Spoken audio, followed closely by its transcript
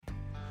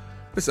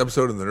This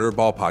episode of the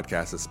Nerdball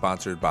Podcast is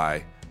sponsored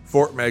by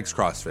Fort Meigs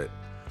CrossFit.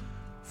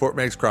 Fort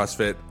Meigs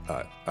CrossFit,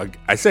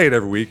 I say it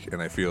every week, and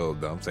I feel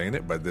dumb saying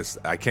it, but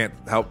I can't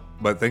help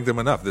but thank them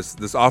enough.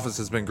 This office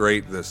has been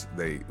great.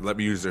 They let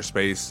me use their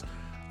space.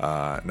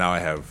 Now I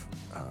have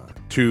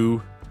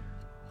 2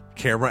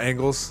 camera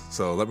angles,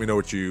 so let me know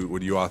what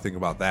you all think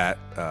about that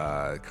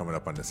coming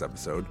up on this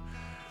episode.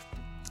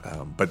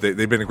 But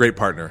they've been a great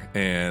partner,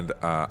 and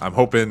I'm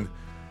hoping,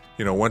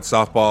 once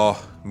softball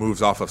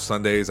moves off of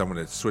Sundays, I'm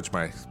going to switch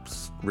my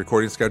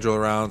recording schedule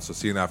around, so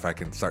seeing if I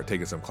can start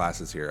taking some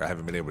classes here. I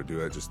haven't been able to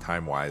do it just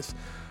time-wise,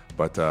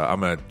 but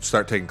I'm going to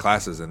start taking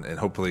classes and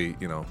hopefully,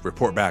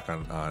 report back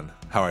on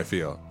how I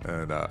feel,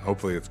 and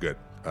hopefully it's good.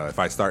 If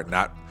I start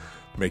not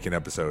making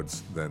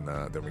episodes, then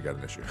we got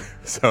an issue.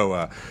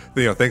 So,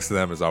 thanks to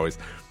them as always.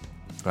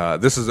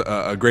 This is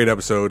a great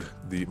episode.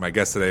 My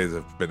guest today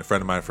has been a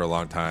friend of mine for a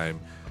long time.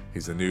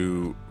 He's a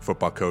new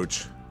football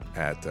coach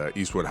at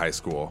Eastwood High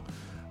School.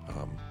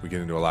 We get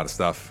into a lot of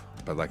stuff,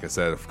 but like I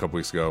said a couple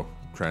weeks ago,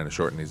 I'm trying to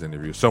shorten these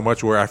interviews so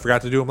much where I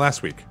forgot to do them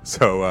last week.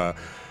 So,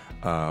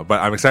 but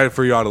I'm excited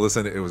for you all to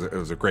listen. It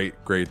was a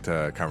great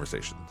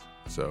conversation.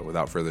 So,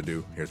 without further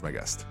ado, here's my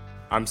guest.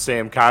 I'm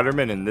Sam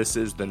Cotterman, and this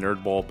is the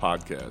Nerdball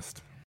Podcast.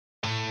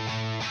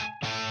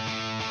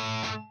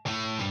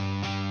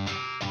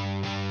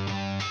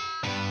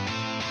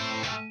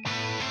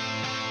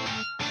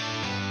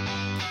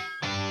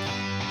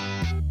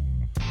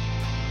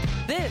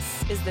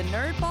 This is the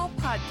Nerdball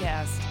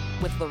Podcast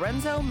with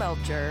Lorenzo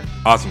Melcher.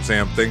 Awesome,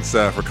 Sam. Thanks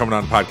for coming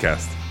on the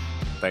podcast.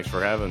 Thanks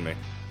for having me.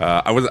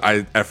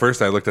 At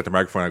first I looked at the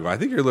microphone and I go, I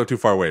think you're a little too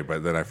far away,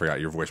 but then I forgot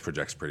your voice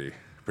projects pretty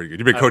good.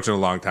 You've been coaching a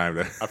long time.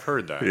 I've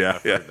heard that.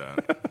 I've heard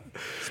that.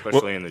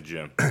 Especially in the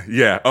gym.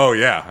 Yeah. Oh,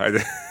 yeah.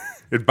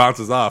 It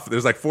bounces off.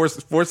 There's like four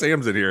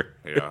Sams in here.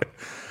 Yeah.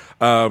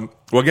 Well,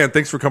 again,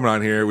 thanks for coming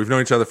on here. We've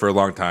known each other for a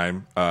long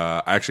time.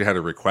 I actually had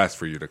a request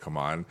for you to come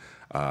on.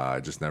 I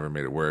just never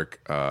made it work.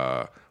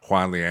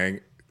 Juan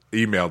Liang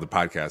emailed the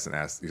podcast and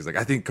asked, he's like,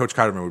 I think Coach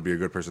Cotterman would be a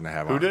good person to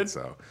have on. Who did?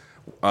 So,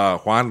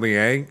 Juan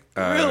Liang.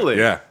 Really?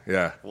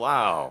 Yeah.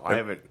 Wow.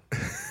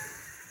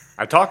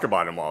 I talk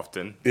about him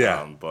often.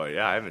 Yeah. But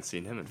yeah, I haven't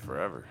seen him in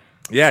forever.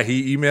 Yeah,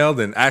 he emailed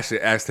and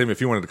actually asked him if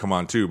he wanted to come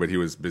on too, but he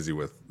was busy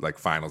with like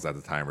finals at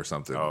the time or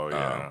something. Oh,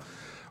 yeah.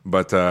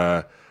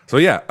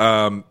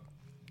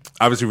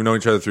 Obviously we've known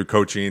each other through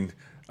coaching.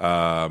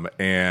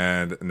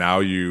 And now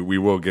we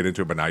will get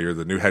into it, but now you're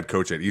the new head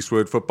coach at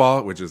Eastwood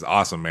football, which is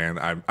awesome, man.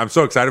 I'm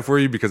so excited for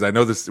you because I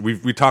know this,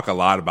 we talk a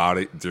lot about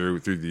it through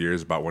the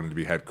years about wanting to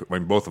be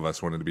when both of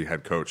us wanted to be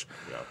head coach.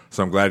 Yeah.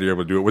 So I'm glad you're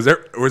able to do it.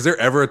 Was there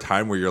ever a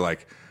time where you're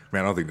like,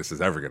 man, I don't think this is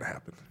ever going to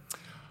happen?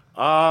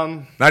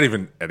 Not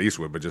even at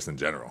Eastwood, but just in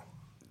general.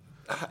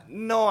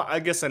 No, I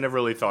guess I never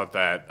really thought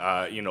that.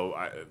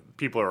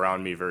 People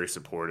around me very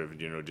supportive,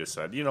 just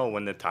said,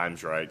 when the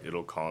time's right,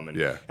 it'll come.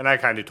 And I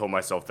kind of told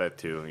myself that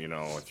too,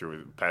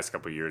 through the past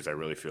couple of years. I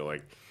really feel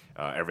like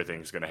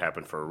everything's going to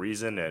happen for a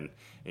reason. And,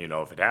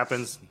 if it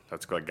happens,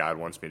 that's what God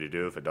wants me to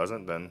do. If it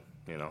doesn't, then,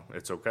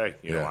 it's okay.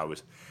 I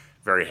was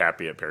very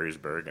happy at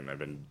Perrysburg, and I've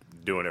been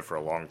doing it for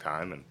a long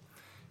time.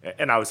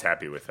 And I was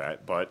happy with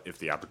that. But if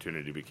the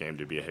opportunity became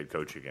to be a head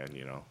coach again,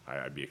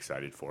 I'd be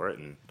excited for it.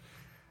 And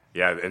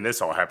yeah, and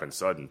this all happened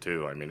sudden,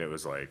 too. I mean, it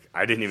was like,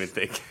 I didn't even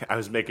think, I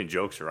was making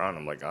jokes around.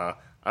 I'm like, I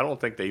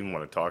don't think they even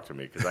want to talk to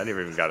me because I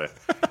never even I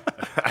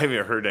haven't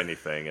even heard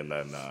anything. And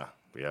then,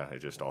 it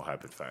just all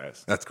happened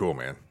fast. That's cool,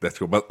 man. That's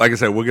cool. But like I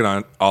said, we'll get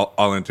on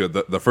all into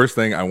it. The first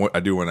thing I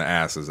do want to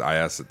ask is, I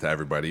ask it to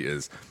everybody,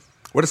 is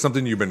what is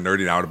something you've been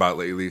nerding out about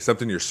lately?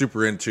 Something you're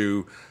super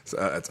into, it's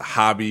a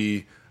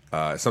hobby,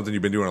 something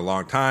you've been doing a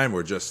long time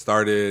or just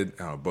started,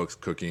 books,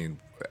 cooking,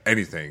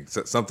 anything,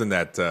 something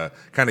that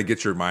kind of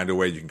gets your mind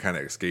away. You can kind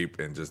of escape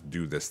and just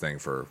do this thing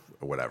for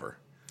whatever.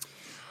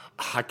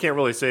 I can't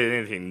really say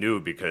anything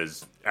new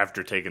because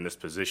after taking this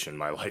position,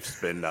 my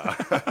life's been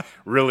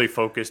really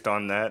focused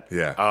on that.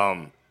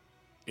 Yeah.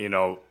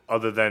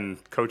 Other than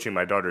coaching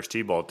my daughter's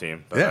t-ball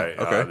team, okay.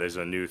 There's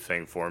a new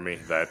thing for me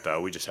that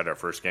we just had our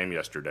first game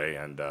yesterday,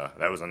 and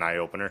that was an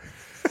eye-opener.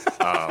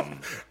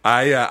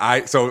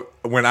 So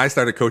when I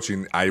started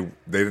coaching, they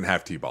didn't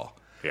have t-ball.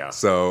 Yeah.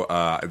 So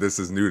this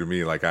is new to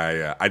me. Like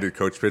I did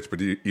coach pitch,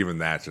 but even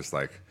that's just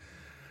like,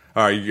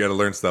 all right, you got to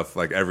learn stuff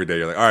like every day.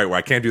 You're like, all right, well,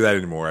 I can't do that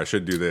anymore. I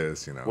should do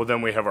this. Well,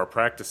 then we have our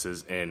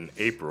practices in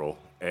April,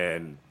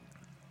 and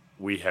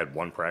we had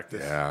one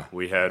practice. Yeah.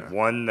 We had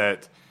one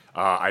that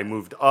I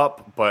moved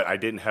up, but I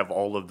didn't have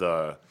all of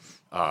the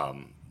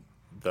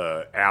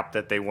app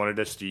that they wanted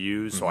us to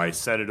use, so I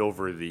sent it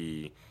over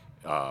the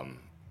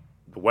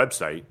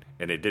website,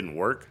 and it didn't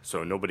work,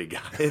 so nobody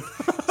got it.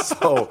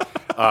 So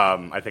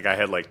I think I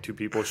had like 2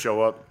 people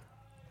show up.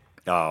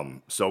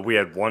 So we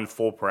had one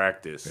full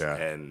practice,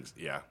 and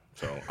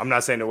so I'm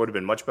not saying it would have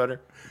been much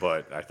better,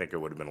 but I think it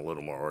would have been a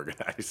little more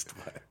organized.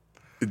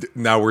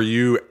 Now, were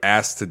you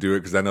asked to do it?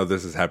 Because I know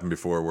this has happened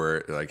before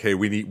where, like, hey,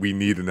 we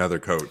need another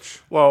coach.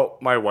 Well,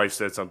 my wife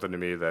said something to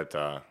me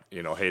that,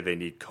 hey, they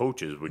need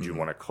coaches. Would you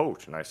want to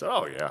coach? And I said,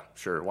 oh, yeah,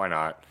 sure, why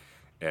not?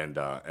 And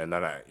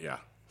then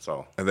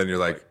so. And then you're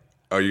like,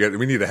 Oh,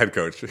 we need a head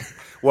coach.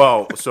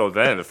 Well, so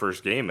then the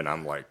first game, and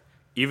I'm like,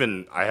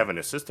 even I have an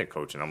assistant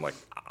coach, and I'm like,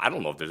 I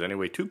don't know if there's any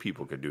way two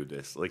people could do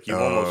this. Like, you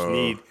almost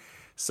need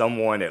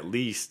someone at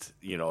least,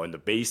 in the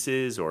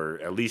bases or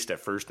at least at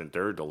first and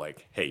third to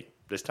like, hey,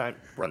 this time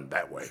run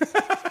that way.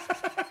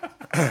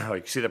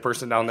 Like, see the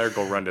person down there,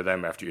 go run to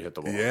them after you hit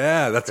the ball.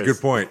 Yeah, that's a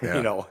good point.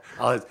 Yeah.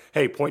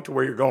 Hey, point to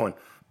where you're going,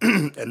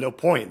 and they'll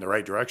point in the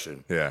right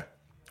direction. Yeah.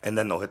 And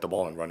then they'll hit the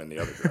ball and run in the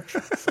other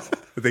direction. So.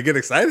 They get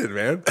excited,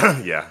 man.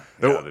 Yeah,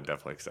 they're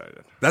definitely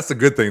excited. That's the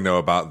good thing, though,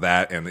 about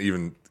that. And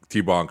even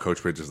T-ball and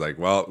coach pitch is like,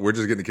 well, we're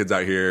just getting the kids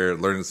out here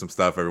learning some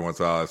stuff every once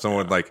in a while. If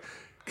someone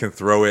can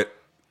throw it,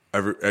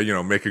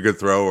 make a good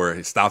throw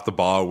or stop the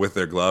ball with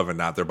their glove and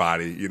not their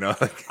body,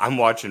 I'm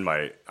watching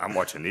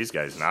these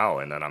guys now,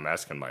 and then I'm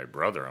asking my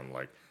brother, I'm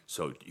like,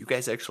 so you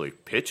guys actually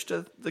pitch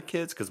to the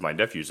kids? Because my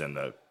nephew's in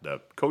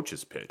the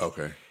coach's pitch.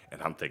 Okay.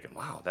 And I'm thinking,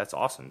 wow, that's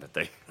awesome that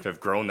they have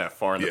grown that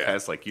far in the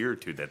past year or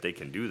two that they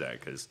can do that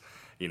because,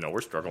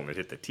 we're struggling to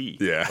hit the tee.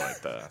 Yeah.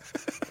 But,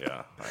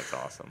 that's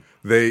awesome.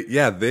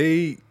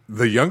 The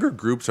younger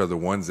groups are the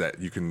ones that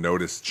you can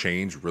notice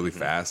change really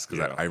fast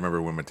because I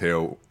remember when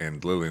Mateo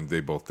and Lillian, they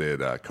both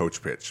did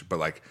coach pitch.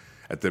 But,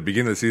 at the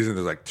beginning of the season,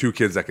 there's two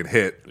kids that can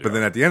hit. But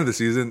then at the end of the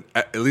season,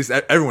 at least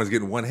everyone's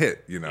getting one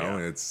hit,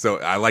 And it's so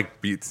I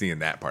like seeing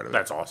that part of it.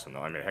 That's awesome,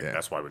 though. I mean, heck,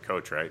 that's why we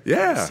coach, right?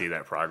 Yeah. To see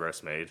that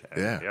progress made.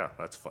 And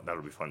that's fun.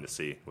 That'll be fun to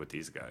see with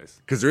these guys.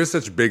 Because there is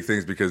such big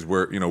things because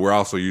we're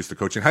also used to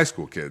coaching high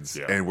school kids.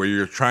 Yeah. And where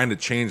you're trying to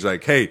change,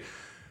 hey,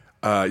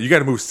 you got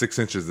to move 6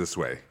 inches this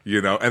way,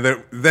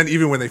 And then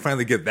even when they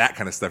finally get that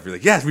kind of stuff, you're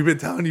like, yes, we've been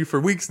telling you for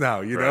weeks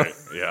now, Right.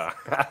 Yeah.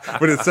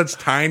 But it's such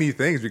tiny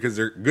things because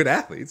they're good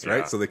athletes,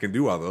 right? So they can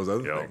do all those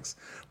other things.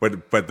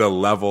 But the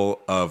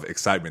level of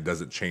excitement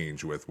doesn't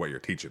change with what you're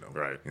teaching them,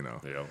 right?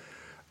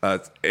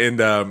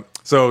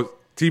 So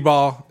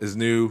T-ball is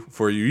new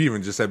for you. You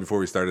even just said before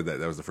we started that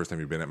was the first time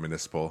you've been at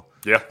Municipal.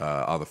 Yeah.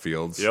 All the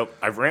fields. Yep.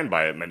 I've ran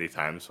by it many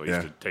times. So I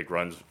used to take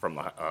runs from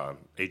the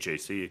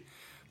HAC.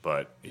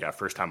 But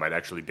first time I'd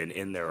actually been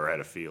in there or at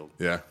a field.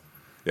 Yeah,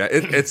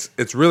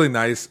 it's really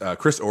nice.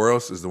 Chris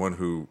Oros is the one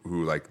who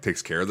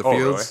takes care of the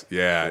fields.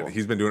 Really? Yeah, cool.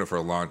 He's been doing it for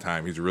a long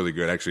time. He's really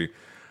good. Actually,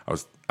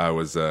 I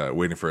was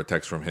waiting for a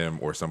text from him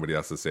or somebody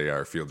else to say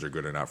our fields are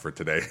good or not for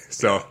today.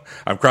 So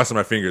I'm crossing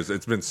my fingers.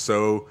 It's been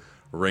so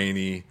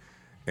rainy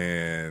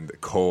and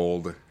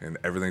cold, and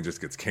everything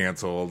just gets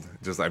canceled.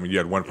 You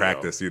had one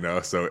practice,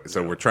 So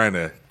we're trying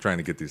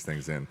to get these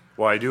things in.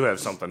 Well, I do have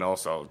something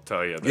else I'll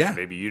tell you that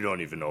maybe you don't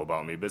even know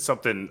about me, but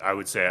something I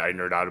would say I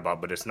nerd out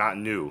about, but it's not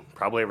new.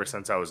 Probably ever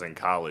since I was in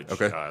college.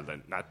 Okay.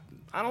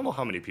 I don't know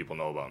how many people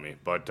know about me,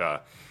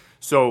 but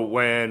so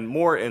when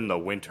more in the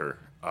winter,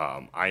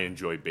 I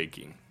enjoy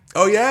baking.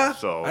 Oh yeah.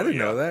 So I didn't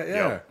know that.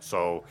 Yeah.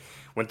 So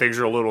when things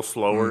are a little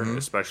slower,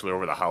 especially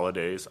over the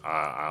holidays,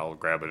 I'll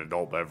grab an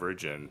adult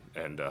beverage and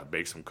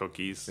bake some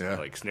cookies. Yeah.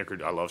 Like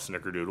I love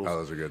snickerdoodles. Oh,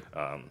 those are good.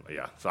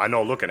 So I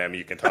know looking at me,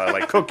 you can tell I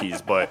like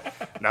cookies, but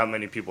not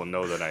many people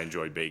know that I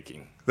enjoy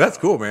baking. That's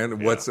cool, man.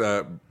 Yeah. What's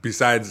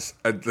besides?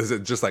 Is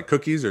it just like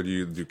cookies, or do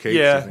you do cakes?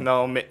 Yeah,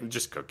 no,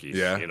 just cookies.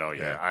 Yeah,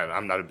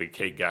 I'm not a big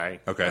cake guy.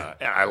 Okay,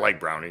 I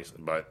like brownies,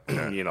 but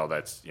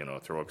that's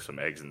throw some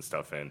eggs and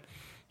stuff in.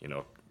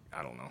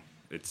 I don't know.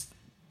 It's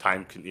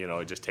time,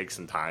 it just takes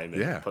some time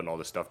and putting all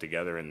this stuff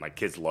together, and my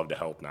kids love to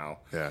help now.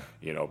 Yeah.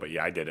 But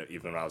I did it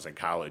even when I was in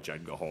college.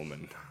 I'd go home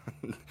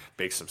and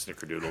bake some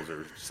snickerdoodles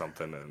or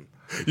something. And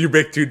you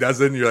bake 2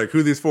 dozen. You're like, who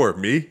are these for?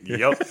 Me?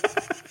 Yep.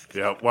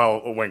 Yeah.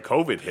 Well, when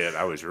COVID hit,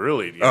 I was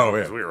really,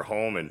 because we were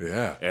home and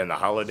the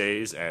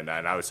holidays, and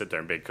I would sit there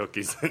and bake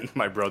cookies, and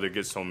my brother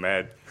gets so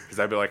mad because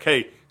I'd be like,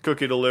 hey,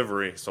 cookie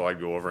delivery. So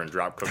I'd go over and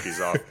drop cookies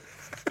off,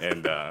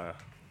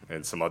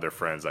 and some other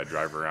friends I'd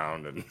drive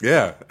around and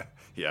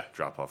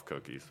drop off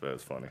cookies. But it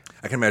was funny.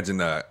 I can imagine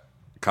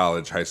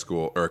high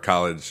school or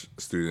college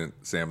student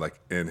Sam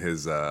in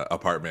his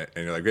apartment,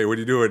 and you're like, hey, what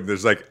are you doing?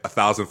 There's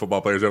 1,000 football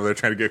players over there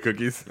trying to get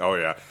cookies. Oh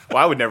yeah. Well,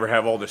 I would never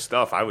have all this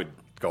stuff. I would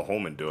go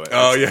home and do it.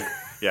 Oh yeah.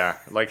 Yeah.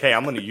 Hey,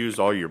 I'm going to use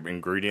all your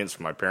ingredients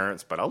for my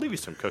parents, but I'll leave you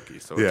some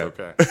cookies, so it's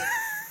okay.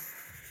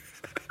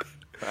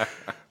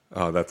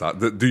 Oh, that's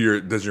awesome.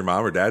 Does your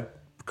mom or dad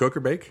cook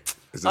or bake?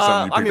 Is this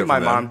something you picked up my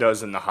from them? mom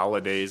does in the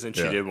holidays, and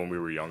she did when we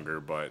were younger,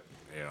 but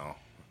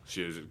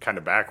she was kind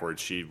of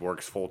backwards. She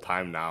works full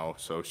time now,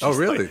 so she's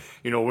really?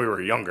 When we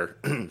were younger,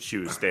 she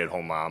was stay at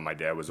home mom. My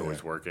dad was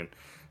always working,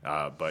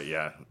 but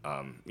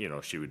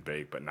she would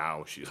bake. But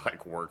now she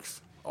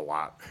works a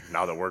lot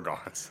now that we're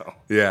gone. So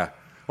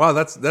wow,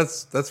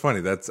 that's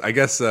funny. I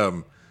guess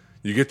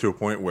you get to a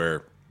point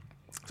where,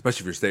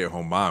 especially if you're stay at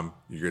home mom,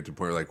 you get to a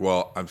point where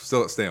well, I'm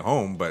still staying at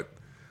home, but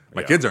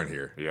my kids aren't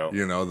here. Yep.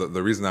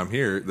 The reason I'm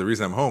here, the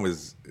reason I'm home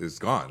is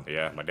gone.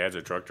 Yeah, my dad's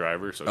a truck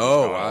driver, so he's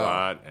gone a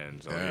lot,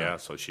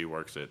 and so she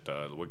works at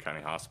the Wood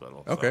County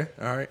Hospital. So. Okay,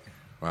 all right.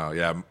 Wow,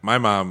 yeah. My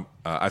mom,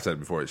 I've said it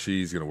before,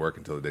 she's gonna work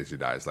until the day she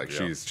dies.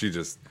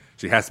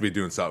 She has to be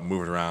doing something,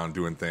 moving around,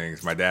 doing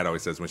things. My dad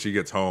always says when she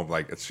gets home,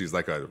 she's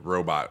like a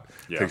robot.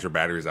 Takes her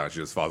batteries out, she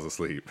just falls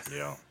asleep.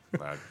 Yeah,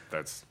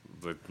 that's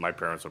my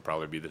parents would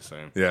probably be the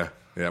same. Yeah.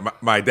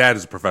 My dad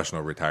is a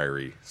professional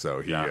retiree,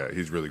 so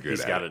he's really good.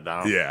 He's got it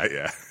down.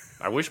 Yeah.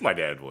 I wish my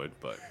dad would,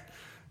 but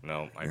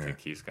no, I think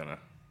he's gonna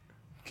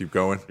keep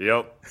going.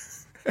 Yep.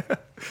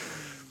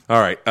 All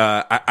right.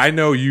 I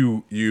know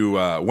you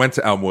went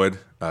to Elmwood.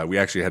 We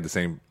actually had the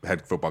same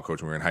head football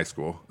coach when we were in high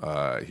school.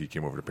 He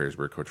came over to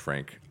Perrysburg, Coach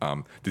Frank.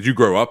 Did you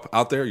grow up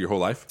out there your whole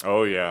life?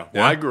 Oh, yeah.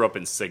 Well, I grew up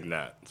in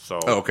Cygnet. So,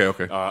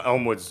 okay.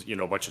 Elmwood's,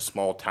 a bunch of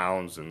small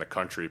towns in the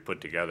country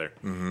put together.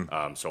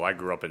 Mm-hmm. So I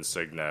grew up in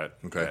Cygnet.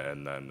 Okay.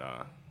 And then,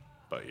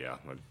 but yeah,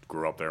 I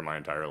grew up there my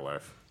entire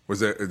life.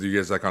 Do you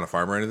guys on a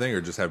farm or anything,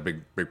 or just have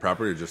big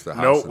property, or just a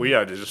house? No, we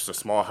had just a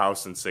small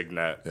house in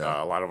Cygnet.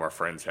 Yeah. A lot of our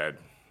friends had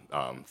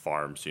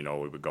farms. We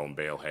would go and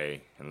bale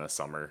hay in the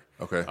summer.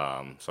 Okay.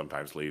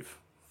 Sometimes leave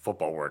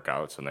football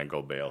workouts and then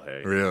go bale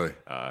hay. Really?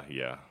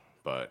 Yeah.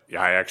 But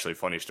yeah, actually,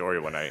 funny story.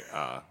 When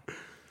I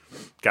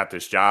got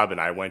this job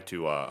and I went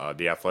to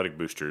the Athletic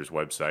Boosters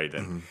website,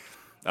 and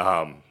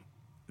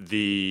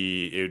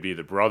it would be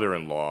the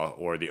brother-in-law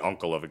or the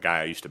uncle of a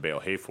guy I used to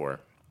bale hay for.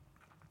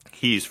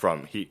 He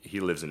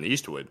lives in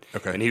Eastwood,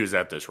 okay. And he was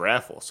at this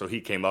raffle. So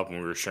he came up and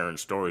we were sharing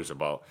stories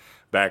about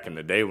back in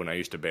the day when I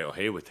used to bale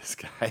hay with this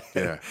guy.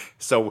 Yeah.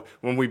 So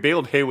when we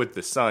baled hay with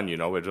the son, it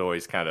was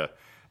always kind of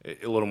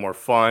a little more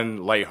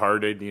fun,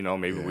 lighthearted.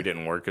 Maybe we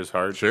didn't work as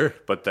hard. Sure.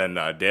 But then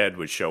Dad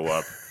would show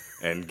up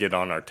and get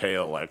on our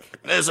tail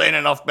like, this ain't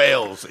enough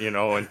bales,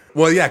 And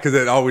well, yeah, because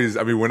it always,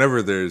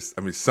 whenever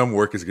some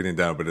work is getting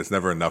done, but it's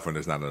never enough when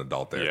there's not an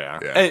adult there. Yeah.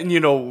 And,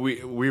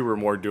 we were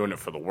more doing it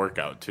for the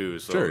workout, too.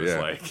 So sure, it was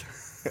like,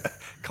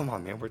 come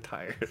on, man, we're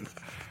tired.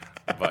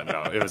 But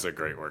no, it was a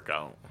great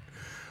workout.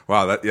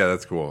 Wow,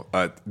 that's cool.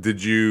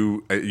 Did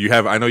you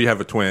have? I know you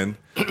have a twin,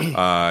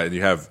 and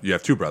you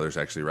have two brothers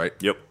actually, right?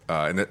 Yep.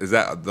 And is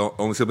that the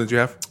only siblings you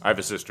have? I have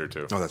a sister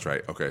too. Oh, that's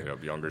right. Okay.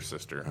 Younger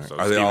sister. Right. So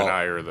Are Steve and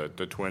I are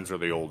the twins are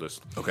the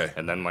oldest. Okay.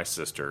 And then my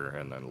sister,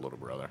 and then a little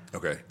brother.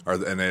 Okay.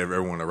 And they have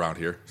everyone around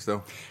here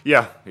still?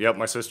 Yeah. Yep.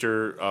 My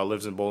sister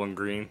lives in Bowling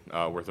Green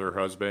with her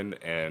husband,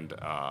 and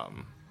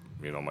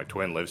my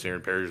twin lives here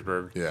in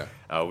Perrysburg. Yeah.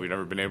 We've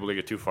never been able to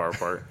get too far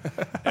apart.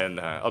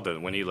 And other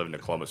than when he lived in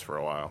Columbus for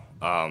a while.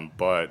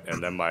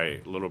 And then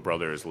my little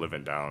brother is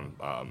living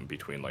down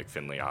between like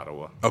Findlay,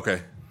 Ottawa.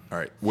 Okay. All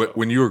right.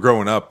 When you were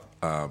growing up,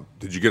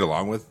 did you get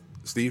along with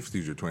Steve?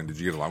 Steve's your twin. Did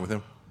you get along with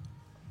him?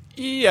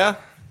 Yeah.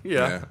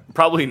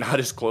 Probably not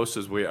as close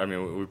as we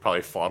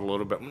probably fought a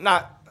little bit.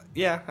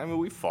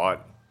 We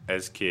fought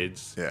as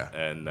kids. Yeah.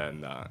 And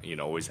then,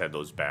 always had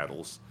those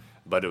battles.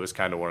 But it was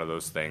kind of one of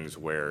those things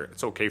where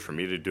it's okay for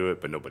me to do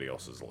it, but nobody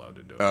else is allowed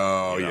to do it.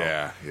 Oh,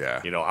 yeah.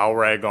 I'll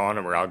rag on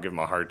him or I'll give him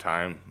a hard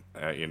time,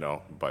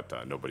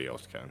 but nobody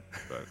else can.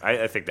 But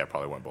I think that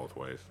probably went both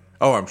ways.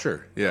 Oh, I'm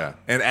sure. Yeah.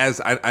 And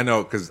as I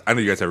know, because I know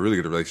you guys have a really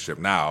good relationship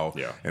now.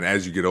 Yeah. And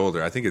as you get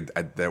older, I think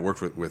that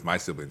worked with my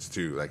siblings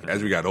too. Like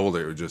as we got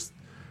older, it was just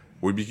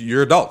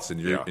you're adults and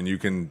you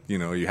can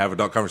you have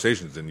adult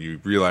conversations and you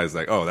realize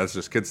like, oh, that's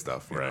just kid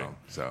stuff. You know?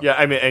 So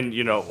yeah,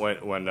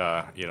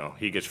 when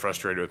he gets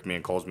frustrated with me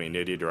and calls me an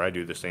idiot, or I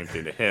do the same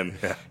thing to him.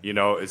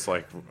 It's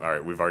like, all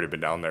right, we've already been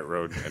down that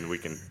road, and we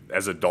can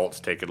as adults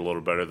take it a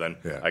little better than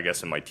I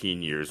guess in my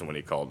teen years. And when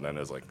he called, and then I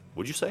was like,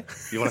 what'd you say?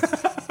 You want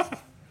to?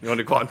 You want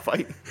to go out and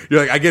fight?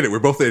 You're like, I get it. We're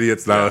both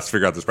idiots. Now let's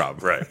figure out this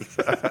problem. Right.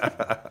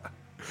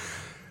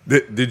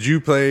 Did you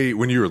play,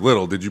 when you were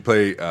little, did you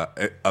play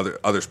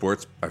other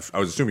sports? I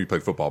was assuming you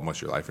played football most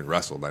of your life and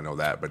wrestled. I know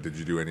that. But did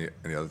you do any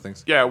other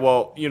things? Yeah,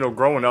 well,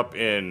 growing up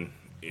in,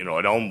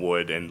 at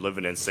Elmwood and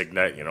living in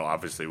Cygnet,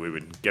 obviously we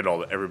would get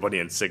everybody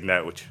in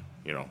Cygnet, which,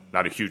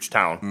 not a huge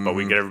town, but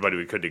we'd get everybody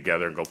we could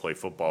together and go play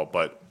football.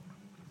 But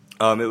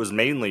it was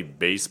mainly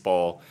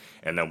baseball,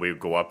 and then we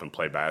would go up and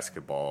play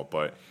basketball.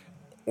 But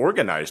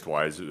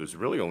organized-wise, it was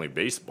really only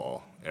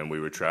baseball, and we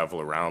would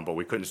travel around, but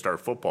we couldn't start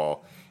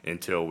football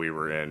until we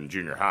were in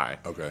junior high.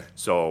 Okay.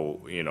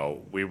 So,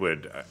 we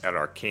would, at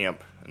our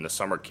camp, in the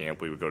summer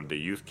camp, we would go to the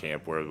youth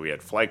camp where we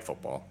had flag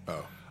football.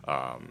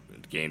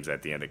 Games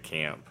at the end of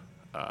camp.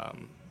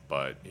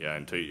 But, yeah,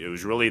 it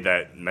was really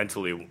that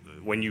mentally,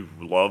 when you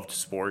loved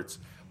sports,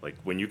 like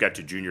when you got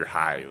to junior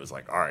high, it was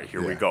like, all right,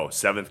 here we go.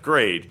 7th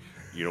grade,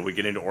 we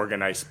get into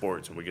organized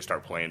sports and we can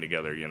start playing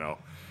together,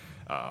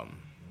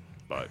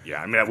 But,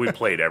 yeah, we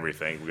played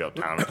everything. We go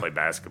uptown and play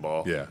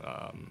basketball. Yeah.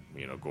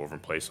 Go over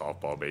and play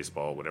softball,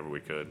 baseball, whatever we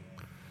could.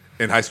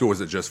 In high school, was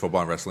it just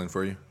football and wrestling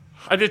for you?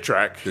 I did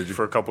track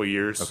for a couple of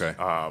years. Okay.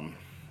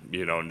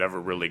 Never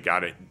really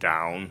got it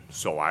down.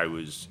 So I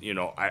was,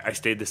 I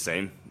stayed the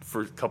same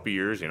for a couple of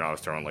years. I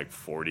was throwing like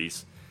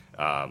 40s.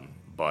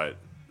 But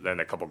then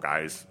a couple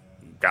guys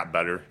got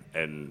better.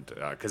 And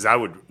because I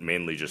would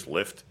mainly just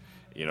lift.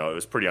 It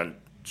was pretty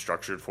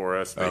unstructured for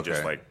us. They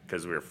just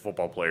because we were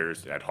football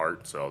players at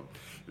heart. So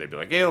they'd be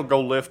like, hey,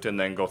 go lift and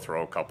then go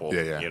throw a couple,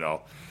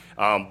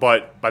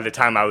 But by the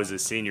time I was a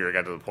senior, I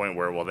got to the point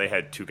where, they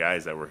had two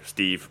guys that were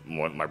Steve.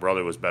 My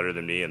brother was better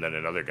than me, and then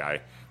another guy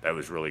that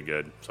was really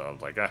good. So I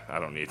was like, I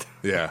don't need.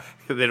 Yeah.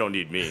 They don't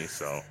need me.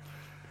 So,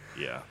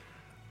 yeah.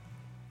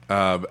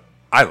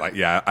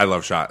 I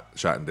love shot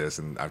and disc,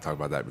 and I've talked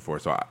about that before.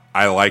 So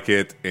I like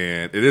it,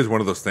 and it is one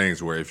of those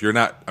things where if you're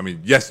not, I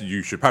mean, yes,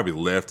 you should probably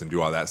lift and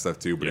do all that stuff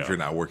too, but if you're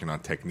not working on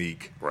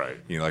technique, right?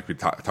 Like we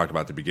talked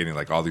about at the beginning,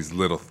 like all these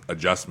little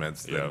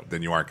adjustments,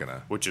 then you aren't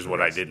gonna. Which is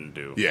what I didn't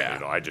do.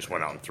 Yeah, I just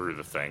went out and threw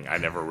the thing. I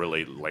never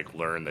really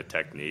learned the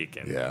technique,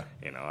 and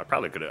I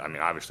probably could have. I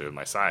mean, obviously with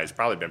my size,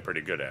 probably been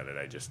pretty good at it.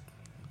 I just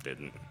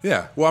didn't.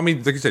 Yeah, well, I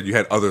mean, like you said, you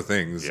had other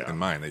things in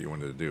mind that you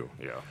wanted to do.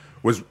 Yeah.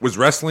 Was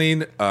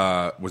wrestling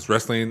a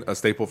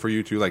staple for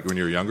you too? Like when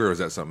you were younger, or was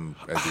that something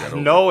as you got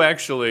older? No,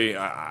 actually,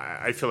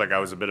 I feel like I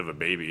was a bit of a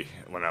baby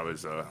when I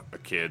was a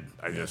kid.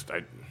 It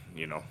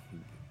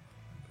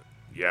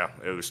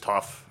was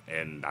tough,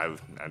 and I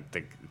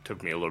think it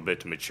took me a little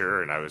bit to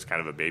mature, and I was kind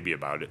of a baby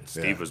about it.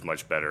 Steve was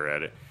much better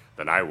at it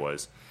than I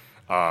was,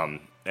 and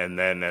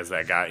then as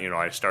I got,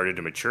 I started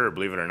to mature.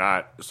 Believe it or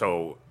not,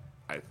 so.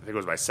 I think it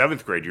was my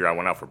 7th grade year I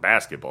went out for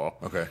basketball.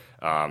 Okay.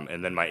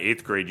 And then my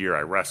 8th grade year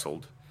I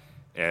wrestled.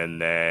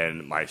 And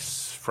then my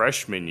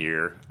freshman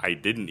year I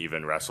didn't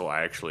even wrestle.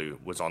 I actually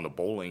was on the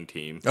bowling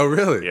team. Oh,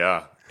 really?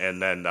 Yeah.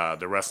 And then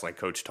the wrestling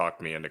coach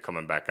talked me into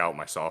coming back out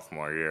my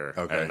sophomore year.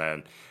 Okay. And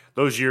then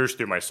those years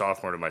through my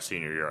sophomore to my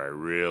senior year, I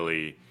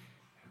really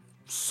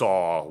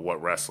saw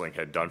what wrestling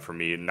had done for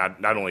me,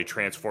 not only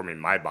transforming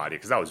my body,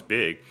 because I was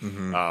big,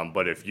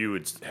 but if you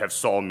would have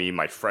saw me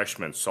my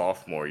freshman,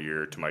 sophomore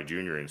year to my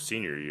junior and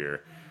senior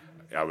year,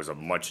 I was a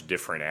much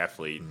different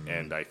athlete,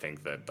 and I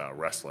think that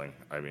wrestling,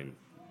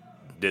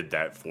 did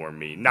that for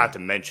me. Not to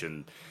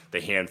mention the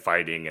hand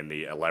fighting and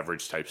the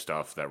leverage type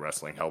stuff that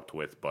wrestling helped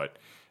with, but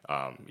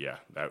I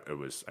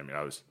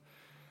was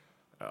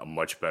a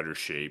much better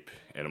shape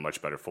and a much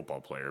better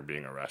football player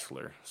being a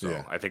wrestler.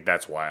 So I think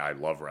that's why I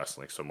love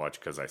wrestling so much,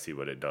 because I see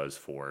what it does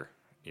for,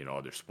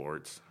 other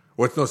sports.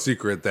 Well, it's no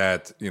secret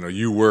that,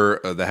 you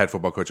were the head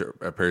football coach at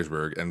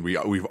Perrysburg, and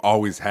we've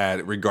always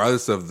had,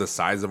 regardless of the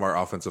size of our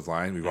offensive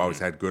line, we've always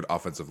had good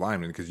offensive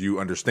linemen, because you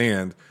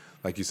understand,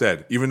 like you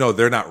said, even though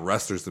they're not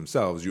wrestlers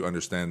themselves, you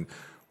understand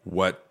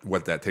what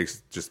that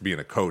takes, just being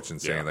a coach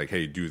and saying like,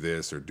 hey, do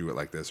this or do it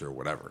like this or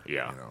whatever.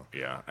 Yeah.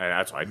 And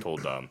that's what I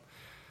told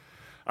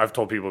I've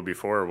told people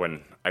before,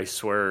 when I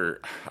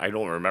swear I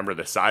don't remember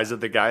the size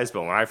of the guys,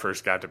 but when I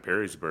first got to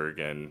Perrysburg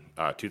in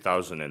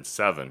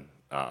 2007,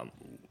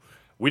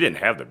 we didn't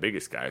have the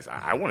biggest guys.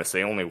 I want to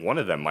say only one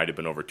of them might have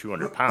been over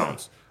 200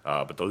 pounds,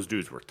 but those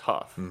dudes were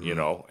tough,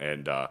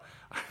 and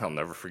I'll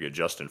never forget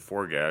Justin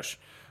Forgash.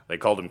 They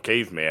called him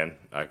Caveman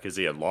because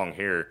he had long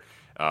hair,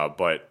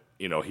 but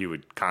he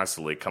would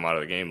constantly come out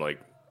of the game like,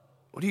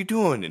 "What are you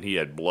doing?" And he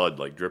had blood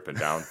like dripping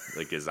down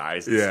like his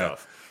eyes and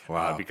stuff.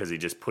 Wow. Because he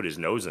just put his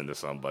nose into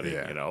somebody,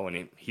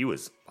 and he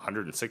was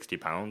 160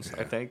 pounds,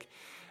 I think.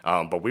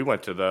 But we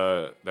went to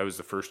that was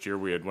the first year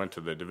we had went to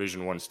the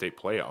Division I state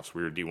playoffs.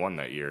 We were D1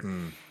 that year,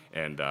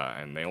 and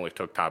they only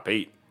took top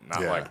 8,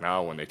 not like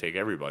now when they take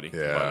everybody.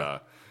 Yeah.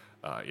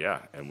 But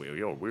and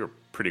we were a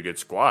pretty good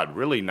squad.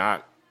 Really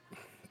not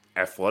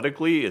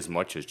athletically as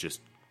much as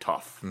just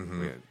tough. We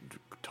had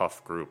a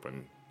tough group,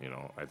 and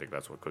I think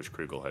that's what Coach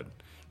Kriegel had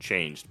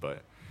changed,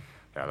 but.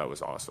 Yeah, that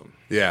was awesome.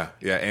 Yeah,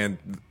 and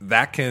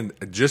that can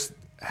just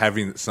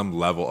having some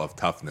level of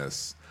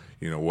toughness,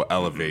 will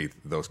elevate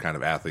those kind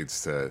of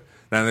athletes to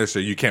not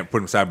necessarily you can't put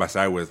them side by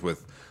side with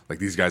like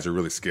these guys are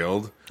really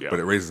skilled, but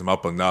it raises them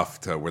up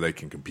enough to where they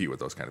can compete with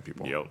those kind of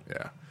people. Yep.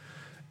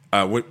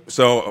 Yeah.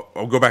 So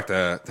I'll go back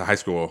to high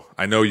school.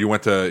 I know you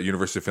went to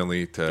University of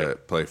Findlay to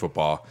play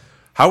football.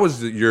 How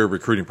was your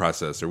recruiting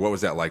process, or what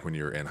was that like when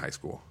you were in high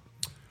school?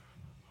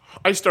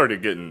 I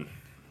started getting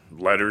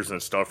letters and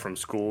stuff from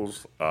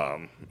schools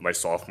my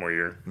sophomore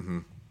year,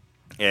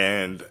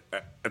 and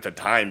at the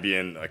time,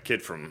 being a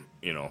kid from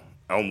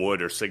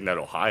Elmwood or Cygnet,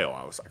 Ohio,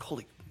 I was like,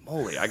 holy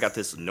moly, I got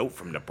this note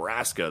from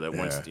Nebraska that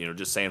wants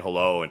just saying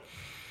hello,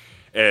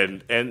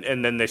 and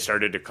then they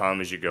started to come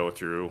as you go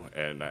through,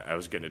 and I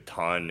was getting a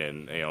ton,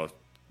 and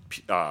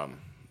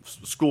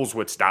schools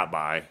would stop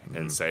by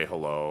and say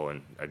hello,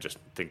 and I just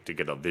think to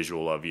get a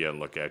visual of you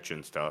and look at you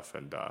and stuff,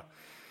 and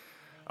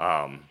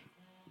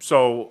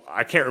so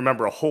I can't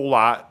remember a whole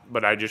lot,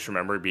 but I just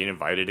remember being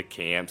invited to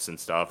camps and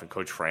stuff, and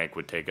Coach Frank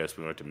would take us.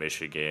 We went to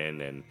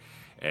Michigan,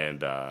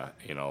 and a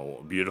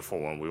beautiful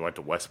one. We went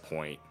to West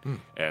Point,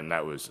 and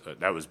that was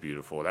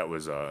beautiful. That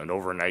was an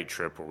overnight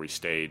trip where we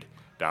stayed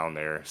down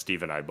there,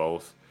 Steve and I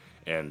both,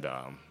 and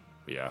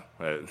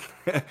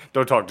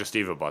don't talk to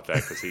Steve about that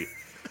because he,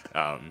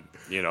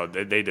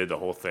 they did the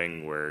whole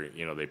thing where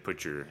they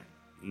put your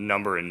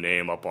number and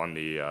name up on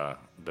the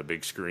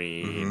big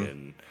screen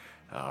and.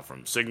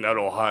 From Cygnet,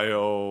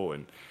 Ohio,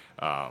 and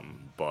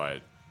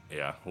but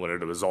when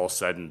it was all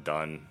said and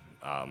done,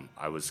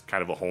 I was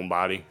kind of a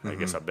homebody. I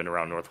guess I've been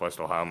around Northwest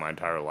Ohio my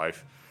entire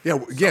life.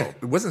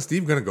 Wasn't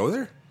Steve going to go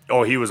there?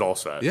 Oh, he was all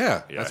set.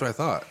 Yeah, that's what I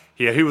thought.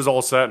 Yeah, he was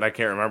all set, and I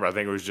can't remember. I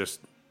think it was just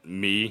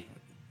me,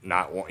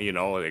 not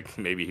like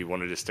maybe he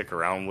wanted to stick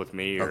around with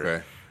me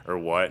or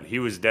what. He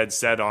was dead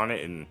set on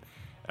it, and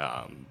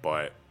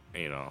but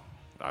I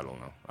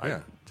don't know. I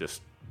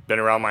just been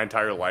around my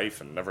entire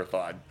life and never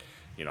thought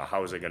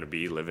how is it going to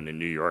be living in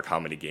New York? How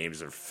many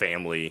games are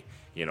family,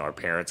 our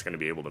parents going to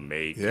be able to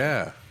make?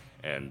 Yeah.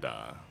 And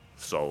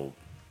so,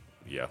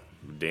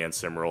 Dan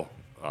Simmerl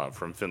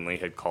from Findlay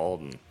had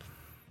called and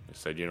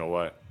said, you know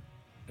what?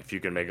 If you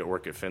can make it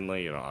work at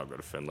Findlay, I'll go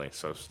to Findlay.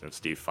 So, and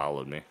Steve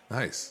followed me.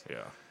 Nice.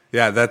 Yeah.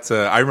 Yeah, that's.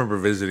 I remember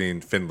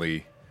visiting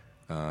Findlay.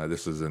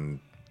 This was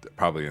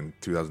probably in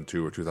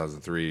 2002 or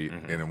 2003,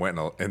 and it went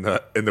in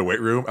the weight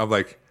room. I'm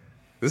like,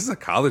 this is a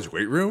college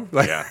weight room?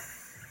 Like,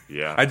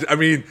 yeah. I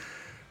mean,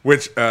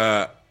 which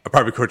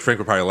probably Coach Frank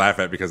would probably laugh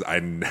at because I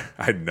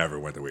never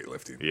went to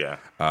weightlifting. Yeah.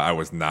 I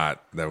was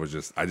not.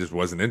 I just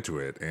wasn't into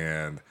it,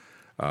 and.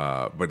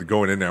 But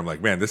going in there, I'm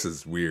like, man, this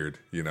is weird,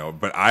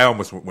 But I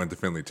almost went to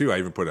Findlay too. I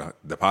even put a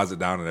deposit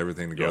down and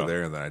everything to go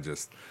there, and then I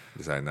just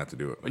decided not to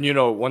do it.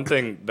 And one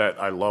thing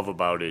that I love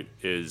about it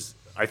is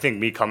I think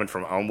me coming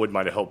from Elmwood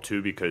might have helped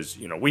too because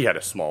we had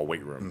a small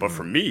weight room, but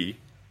for me,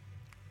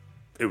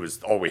 it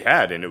was all we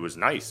had, and it was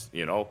nice,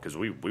 because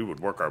we would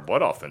work our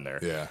butt off in there.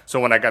 Yeah. So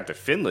when I got to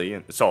Findlay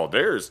and saw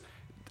theirs,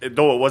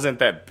 though it wasn't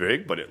that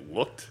big, but it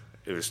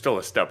was still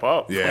a step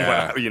up.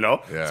 Yeah.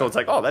 Yeah. So it's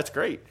like, oh, that's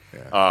great.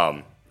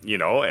 Yeah.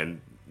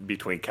 And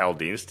between Cal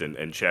Dienst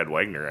and Chad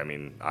Wagner, I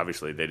mean,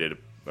 obviously they did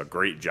a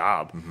great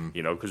job,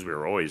 because we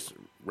were always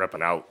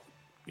repping out,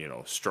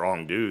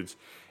 strong dudes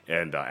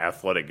and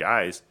athletic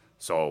guys.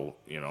 So,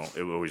 it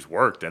always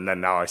worked. And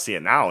then now I see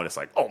it now, and it's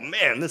like, oh,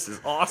 man, this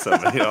is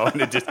awesome. And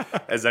it just,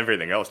 as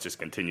everything else, just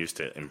continues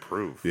to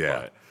improve. Yeah.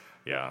 But,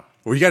 yeah.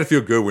 Well, you got to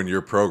feel good when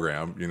your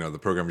program, the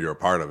program you're a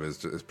part of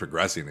is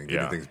progressing and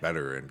getting things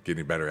better and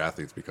getting better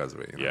athletes because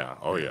of it. Yeah.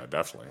 Oh, yeah,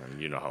 definitely.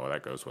 And you know how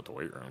that goes with the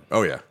weight room.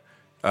 Oh, yeah.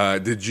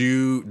 Did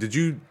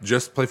you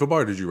just play football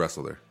or did you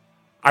wrestle there?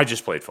 I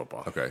just played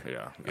football. Okay.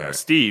 Yeah. Right.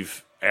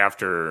 Steve,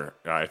 after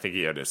I think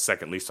he had his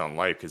second lease on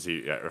life because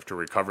after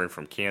recovering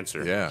from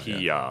cancer,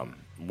 he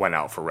went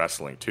out for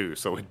wrestling too.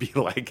 So it'd be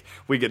like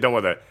we get done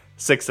with a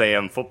 6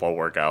 a.m. football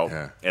workout,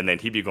 and then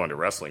he'd be going to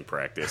wrestling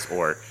practice,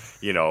 or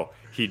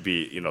he'd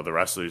be the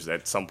wrestlers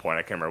at some point,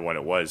 I can't remember when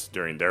it was,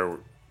 during their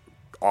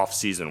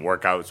off-season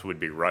workouts would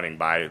be running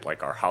by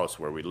like our house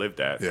where we lived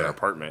at, our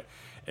apartment.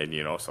 And,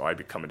 so I'd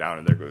be coming down,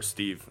 and there goes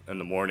Steve in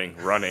the morning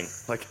running.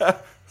 Like,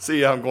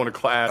 see ya, I'm going to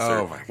class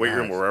or weight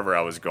room, wherever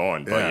I was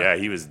going. But,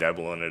 he was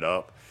doubling it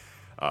up.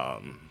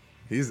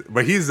 He's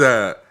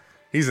an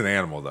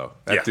animal, though.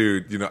 That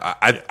dude,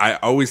 I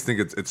always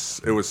think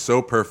it was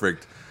so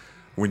perfect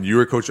when you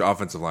were coaching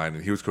offensive line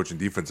and he was coaching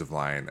defensive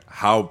line,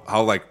 how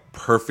like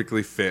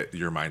perfectly fit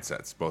your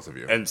mindsets, both of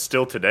you. And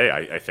still today,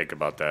 I think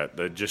about that.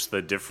 The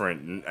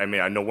different. I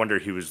mean, no wonder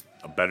he was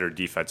a better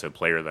defensive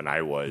player than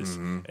I was,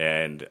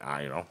 and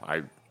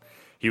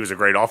he was a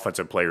great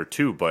offensive player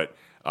too. But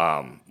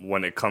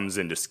when it comes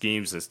into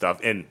schemes and stuff,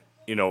 and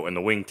in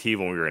the wing tee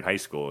when we were in high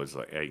school, it's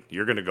like, hey,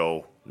 you're gonna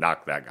go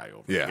knock that guy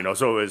over. Yeah.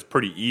 So it was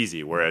pretty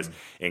easy. Whereas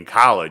in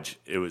college,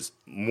 it was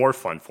more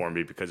fun for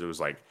me because it was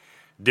like,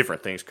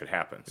 different things could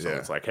happen. So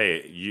it's like, hey,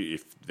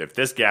 if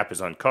this gap is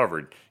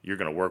uncovered, you're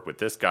going to work with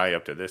this guy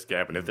up to this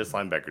gap, and if this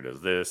linebacker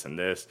does this and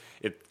this,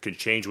 it could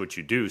change what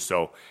you do.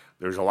 So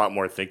there's a lot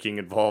more thinking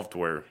involved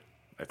where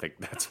I think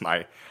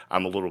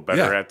I'm a little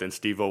better at than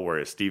Steve-O,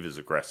 whereas Steve is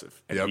aggressive.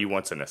 And he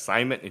wants an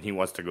assignment, and he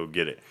wants to go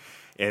get it.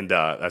 And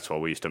that's why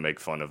we used to make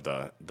fun of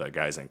the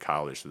guys in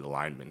college, the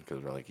linemen,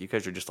 because we're like, you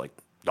guys are just like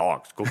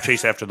dogs. Go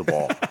chase after the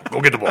ball. Go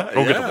get the ball.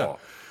 Go get the ball.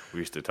 We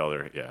used to tell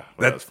her,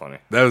 that was funny.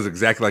 That was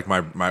exactly like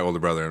my older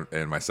brother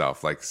and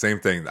myself. Like, same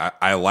thing.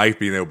 I like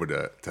being able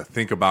to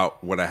think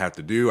about what I have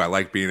to do. I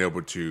like being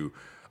able to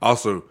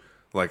also,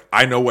 like,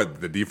 I know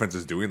what the defense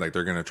is doing. Like,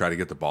 they're going to try to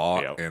get the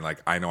ball, and,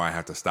 like, I know I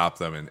have to stop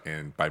them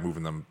and by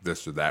moving them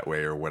this or that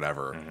way or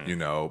whatever,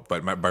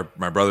 But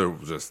my brother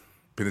was just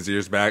pin his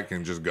ears back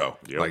and just go.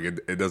 Like,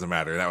 it doesn't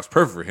matter. And that was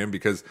perfect for him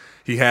because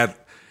he had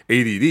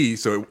ADD,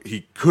 so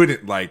he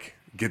couldn't, like,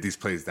 get these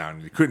plays down.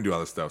 You couldn't do all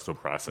this stuff. So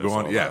process go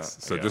on. all Yes.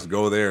 that. So just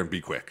go there and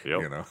be quick.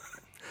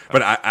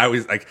 But I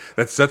always like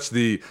that's such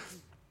the.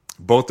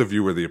 Both of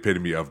you were the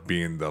epitome of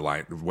being the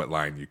line, what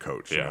line you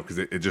coach. Because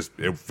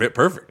it fit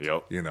perfect.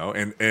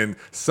 And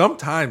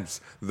sometimes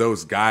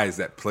those guys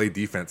that play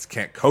defense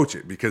can't coach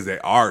it because they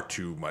are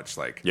too much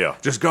like.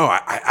 Just go.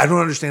 I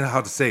don't understand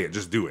how to say it.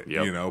 Just do it.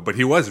 But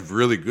he was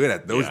really good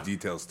at those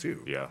details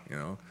too.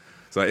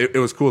 So it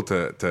was cool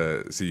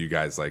to see you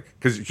guys, like,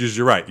 because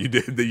you're right, you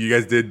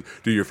guys did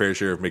do your fair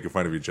share of making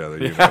fun of each other,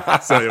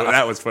 so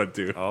that was fun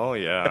too. Oh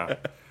yeah,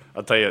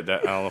 I'll tell you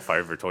that. I don't know if I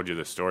ever told you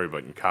this story,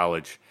 but in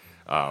college,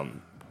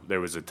 there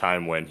was a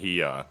time when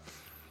he.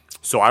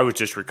 So I was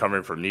just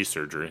recovering from knee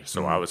surgery,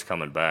 so I was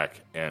coming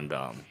back, and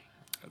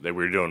they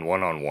were doing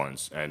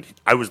one-on-ones, and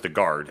I was the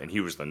guard and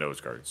he was the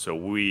nose guard, so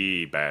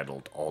we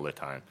battled all the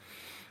time.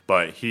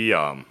 But he,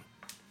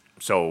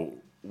 so.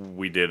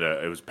 We did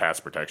it was pass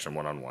protection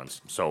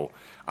one-on-ones. So,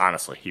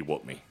 honestly, he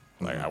whooped me.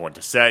 Like, I went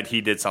to set, he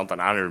did something,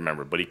 I don't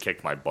remember, but he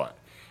kicked my butt.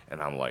 And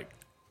I'm like,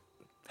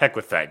 heck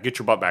with that. Get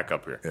your butt back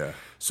up here.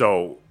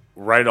 So,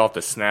 right off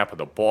the snap of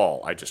the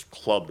ball, I just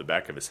clubbed the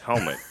back of his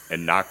helmet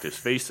and knocked his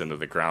face into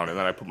the ground. And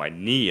then I put my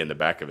knee in the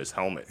back of his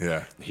helmet.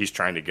 He's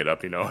trying to get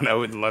up, and I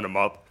wouldn't let him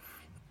up.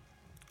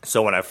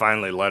 So when I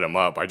finally let him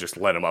up, I just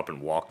let him up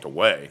and walked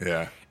away.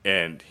 Yeah.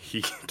 And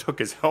he took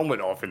his helmet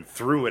off and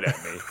threw it at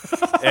me.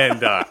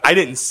 And I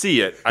didn't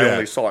see it. I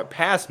only saw it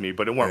pass me,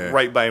 but it went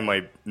right by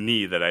my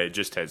knee that I had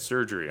just had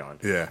surgery on.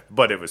 Yeah.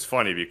 But it was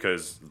funny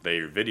because they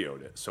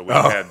videoed it. So we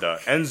had the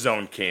end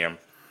zone cam,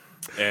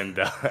 and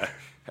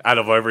out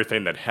of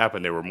everything that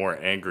happened, they were more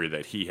angry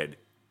that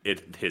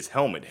his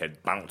helmet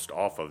had bounced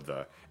off of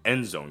the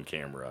end zone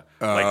camera,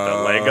 like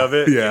the leg of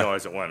it,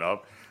 as it went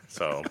up.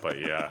 So, but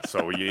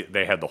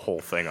they had the whole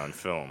thing on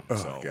film,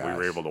 so we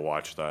were able to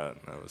watch that.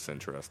 That was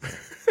interesting.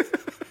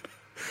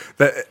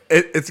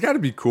 It's got to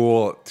be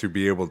cool to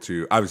be able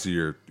to. Obviously,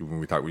 when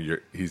we talk,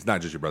 he's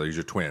not just your brother; he's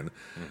your twin.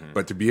 Mm-hmm.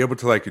 But to be able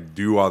to like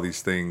do all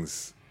these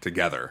things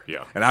together,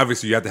 and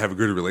obviously you have to have a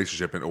good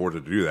relationship in order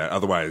to do that.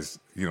 Otherwise,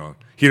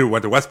 he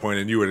went to West Point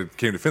and you would have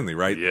came to Findlay,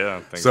 right?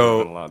 Yeah, things would have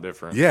been a lot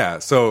different. Yeah,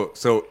 so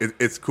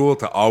it's cool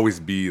to always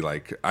be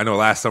like. I know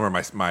last summer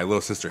my little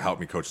sister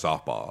helped me coach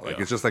softball. Like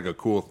it's just like a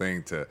cool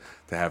thing to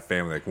have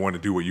family like want to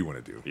do what you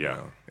want to do.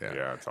 Yeah,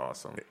 it's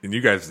awesome. And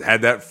you guys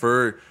had that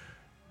for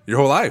your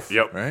whole life,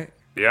 right?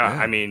 Yeah,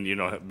 I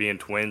mean, being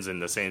twins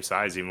and the same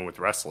size, even with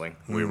wrestling,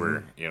 we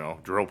were,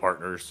 drill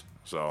partners.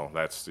 So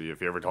that's if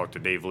you ever talk to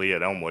Dave Lee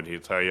at Elmwood, he'll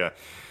tell you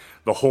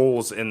the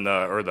holes in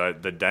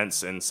the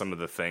dents in some of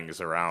the things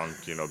around,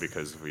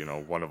 because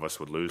one of us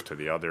would lose to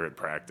the other at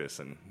practice,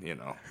 and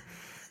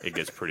it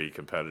gets pretty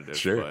competitive.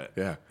 Sure.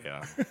 But,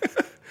 yeah.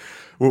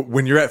 Well,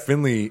 when you're at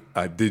Findlay,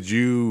 did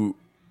you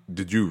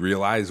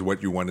realize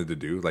what you wanted to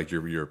do? Like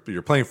you're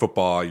playing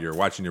football, you're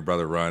watching your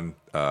brother run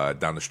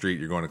down the street,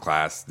 you're going to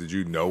class. Did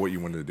you know what you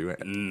wanted to do?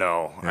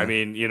 No. Yeah. I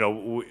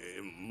mean,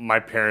 my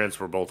parents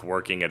were both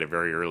working at a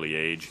very early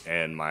age,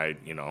 and my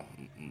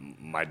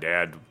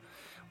dad,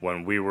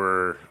 when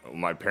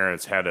my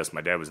parents had us, my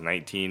dad was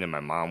 19 and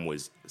my mom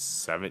was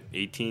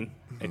 18,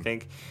 I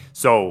think.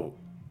 So,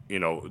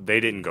 they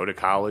didn't go to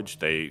college.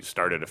 They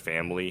started a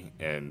family,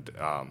 and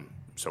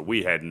so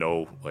we had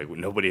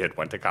nobody had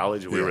went to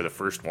college. We were the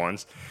first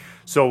ones.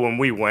 So when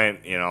we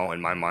went,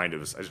 in my mind, it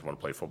was, I just want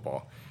to play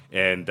football.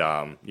 And,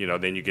 then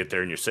you get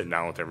there and you're sitting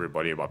down with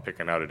everybody about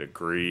picking out a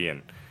degree.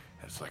 And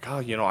it's like,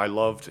 I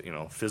loved,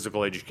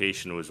 physical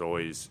education was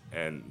always,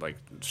 and like,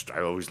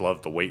 I always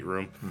loved the weight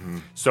room. Mm-hmm.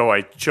 So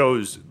I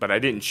chose, but I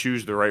didn't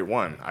choose the right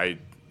one.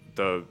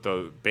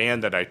 The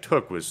band that I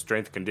took was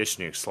strength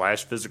conditioning /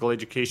 physical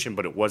education,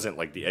 but it wasn't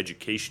like the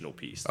educational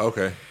piece.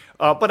 Okay.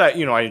 But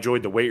I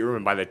enjoyed the weight room,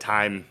 and by the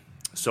time,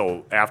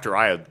 after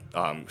I had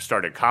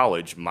started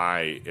college,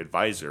 my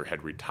advisor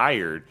had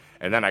retired,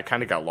 and then I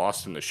kind of got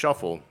lost in the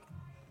shuffle,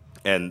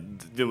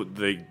 and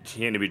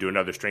he had to be do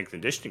another strength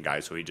conditioning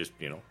guy, so he just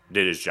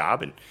did his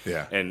job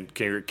and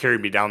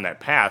carried me down that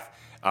path.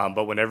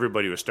 But when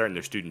everybody was starting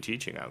their student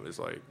teaching, I was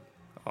like,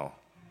 oh,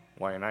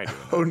 why am I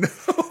doing that?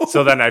 Oh, no.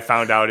 So then I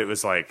found out it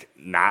was like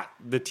not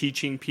the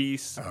teaching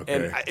piece. Okay.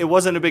 And it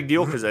wasn't a big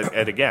deal because,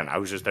 again, I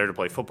was just there to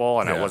play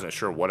football and I wasn't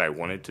sure what I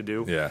wanted to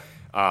do. Yeah.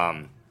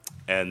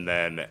 And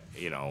then,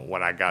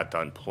 when I got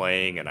done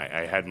playing and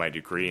I had my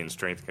degree in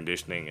strength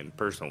conditioning and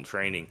personal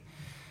training,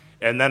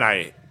 and then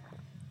I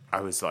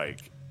was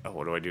like, oh,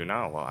 what do I do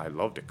now? Well, I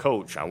love to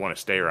coach. I want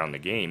to stay around the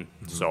game.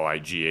 Mm-hmm. So I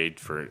GA'd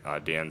for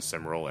Dan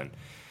Simmerl and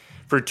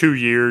for 2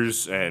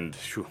 years, and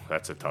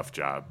that's a tough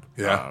job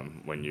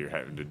when you're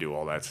having to do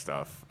all that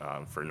stuff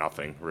for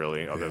nothing,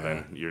 really, other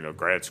than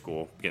grad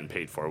school, getting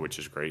paid for, which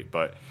is great.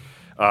 But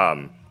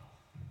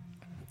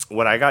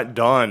when I got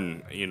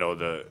done,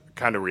 the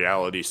kind of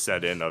reality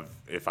set in of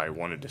if I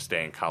wanted to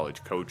stay in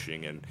college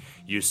coaching, and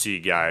you see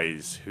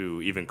guys who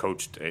even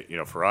coached,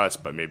 for us,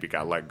 but maybe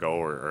got let go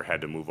or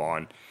had to move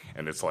on,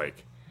 and it's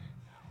like,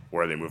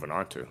 where are they moving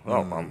on to?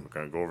 Oh, I'm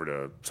going to go over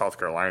to South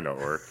Carolina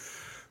or...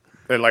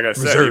 And like I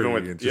said, Missouri, even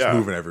with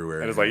moving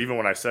everywhere, and it's like even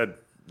when I said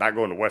not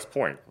going to West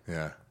Point,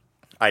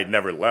 I had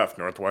never left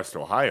Northwest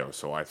Ohio,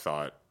 so I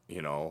thought,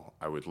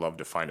 I would love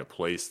to find a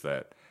place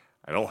that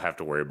I don't have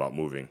to worry about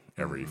moving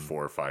every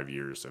 4 or 5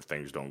 years if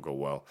things don't go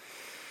well.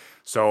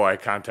 So I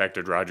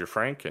contacted Roger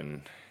Frank,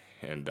 and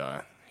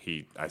I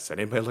said,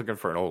 anybody looking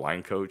for an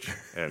O-line coach?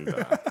 And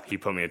he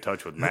put me in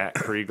touch with Matt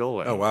Kriegel.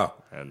 And, oh wow!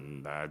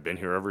 And I've been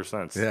here ever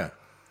since. Yeah.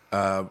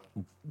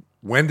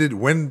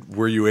 When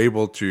were you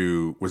able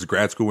to? Was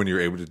grad school when you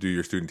were able to do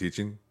your student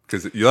teaching?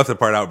 Because you left the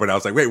part out, but I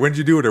was like, wait, when did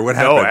you do it, or what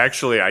happened? No,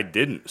 actually, I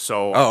didn't.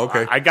 So,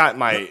 okay. I got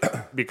my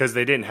because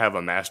they didn't have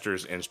a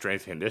master's in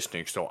strength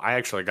conditioning. So I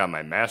actually got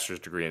my master's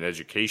degree in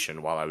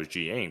education while I was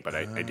GAing, but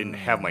I didn't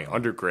have my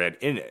undergrad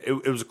in it.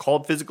 It was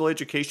called physical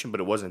education, but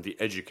it wasn't the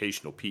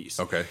educational piece.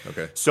 Okay.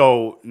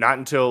 So not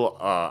until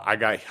I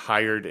got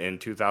hired in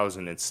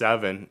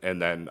 2007,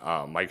 and then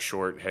Mike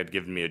Short had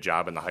given me a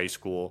job in the high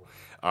school.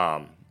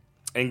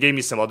 And gave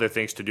me some other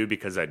things to do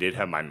because I did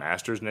have my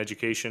master's in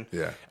education.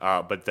 Yeah.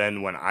 But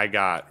then when I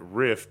got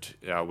riffed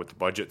with the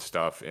budget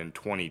stuff in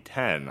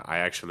 2010, I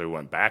actually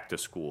went back to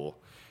school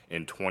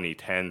in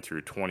 2010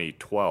 through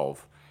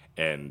 2012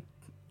 and,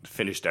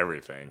 finished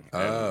everything.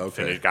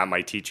 Okay. Got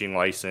my teaching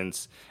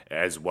license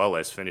as well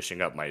as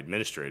finishing up my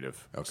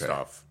administrative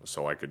stuff,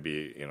 so I could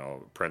be,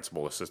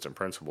 principal, assistant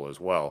principal as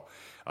well,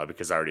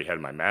 because I already had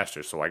my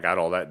master's. So I got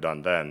all that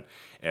done then,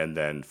 and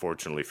then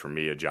fortunately for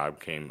me, a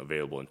job came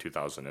available in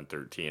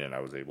 2013, and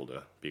I was able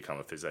to become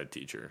a phys ed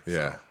teacher.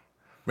 Yeah,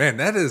 man,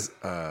 that is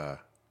a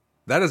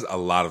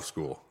lot of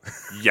school.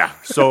 Yeah.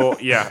 So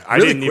yeah,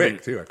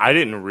 Really I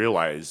didn't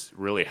realize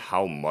really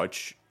how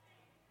much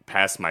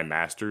past my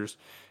master's.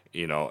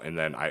 And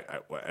then I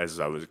as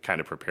I was kind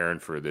of preparing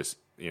for this,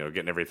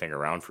 getting everything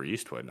around for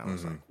Eastwood, and I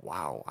was like,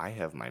 wow, I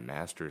have my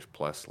master's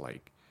plus,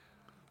 like,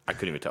 I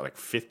couldn't even tell, like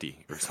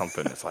 50 or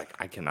something. It's like,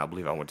 I cannot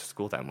believe I went to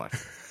school that much. You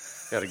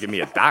got to give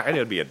me I need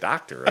to be a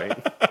doctor,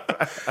 right?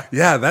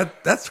 Yeah,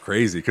 that's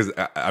crazy, because,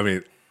 I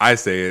mean, I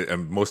say it,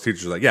 and most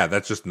teachers are like, yeah,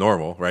 that's just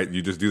normal, right?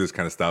 You just do this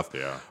kind of stuff.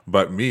 Yeah.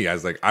 But me, I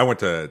was like,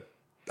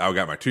 I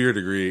got my 2-year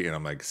degree, and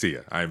I'm like, see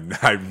ya. I'm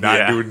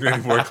not doing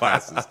any more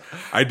classes.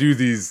 I do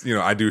these,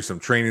 I do some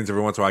trainings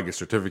every once in a while. I get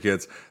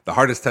certificates. The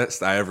hardest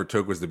test I ever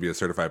took was to be a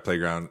certified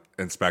playground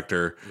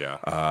inspector. Yeah.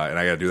 And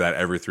I got to do that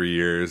every 3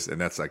 years,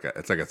 and it's like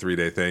a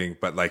 3-day thing.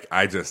 But like,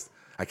 I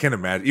can't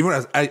imagine. Even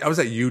when I was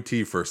at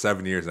UT for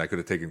 7 years, and I could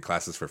have taken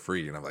classes for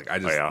free, and I'm like,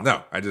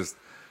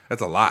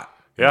 that's a lot.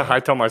 Yeah, I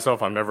tell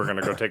myself I'm never going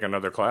to go take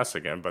another class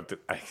again. But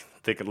I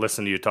think,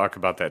 listen to you talk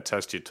about that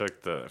test you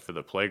took for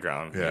the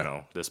playground.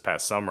 Yeah. This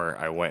past summer,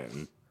 I went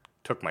and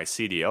took my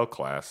CDL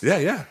class.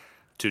 Yeah.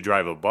 To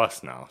drive a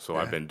bus now, so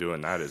I've been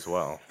doing that as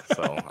well.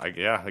 So I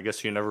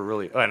guess you never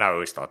really. And I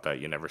always thought that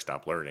you never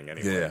stop learning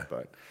anyway. Yeah.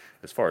 But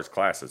as far as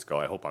classes go,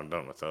 I hope I'm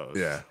done with those.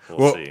 Yeah,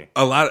 we'll see.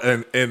 A lot,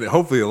 and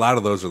hopefully a lot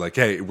of those are like,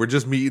 hey, we're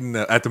just meeting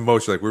at the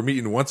most. Like, we're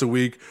meeting once a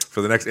week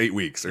for the next 8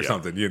 weeks or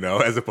something,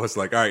 as opposed to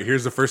like, all right,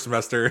 here's the first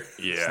semester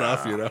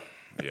stuff,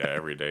 Yeah,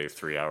 every day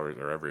 3 hours,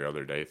 or every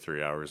other day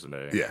 3 hours a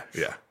day.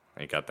 Yeah.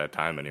 Ain't got that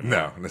time anymore.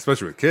 No, and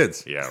especially with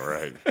kids. Yeah,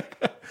 right.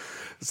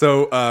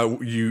 So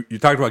you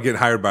talked about getting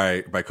hired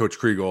by Coach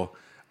Kriegel,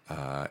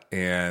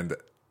 and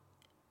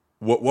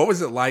what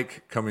was it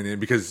like coming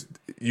in? Because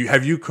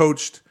you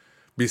coached.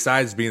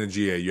 Besides being a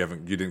GA, you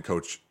didn't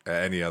coach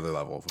at any other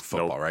level of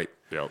football, right?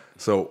 Yep.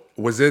 So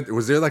was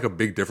there like a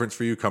big difference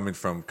for you coming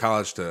from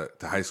college to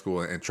high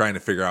school and trying to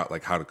figure out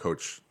like how to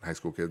coach high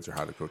school kids or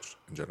how to coach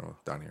in general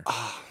down here?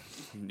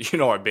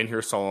 I've been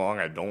here so long,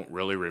 I don't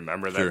really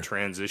remember that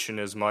transition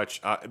as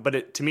much.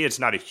 But to me, it's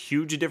not a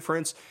huge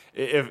difference.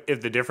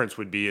 If the difference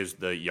would be is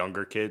the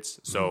younger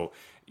kids. So,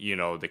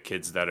 the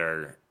kids that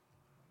are,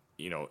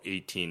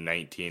 18,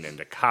 19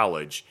 into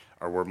college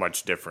were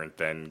much different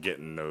than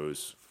getting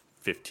those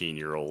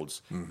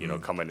 15-year-olds,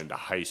 coming into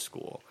high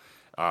school.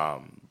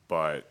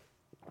 But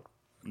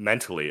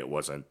mentally it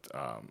wasn't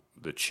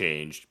the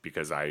change,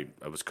 because I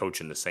was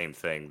coaching the same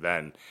thing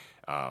then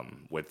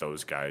with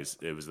those guys.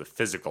 It was the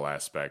physical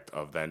aspect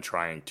of then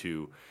trying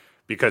to,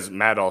 because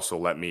Matt also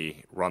let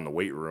me run the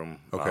weight room,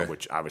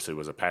 which obviously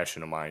was a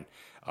passion of mine.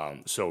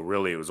 So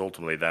really it was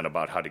ultimately then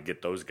about how to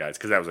get those guys,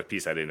 because that was a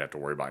piece I didn't have to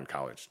worry about in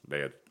college. They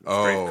had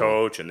a strength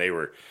coach, and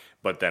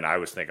but then I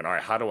was thinking, all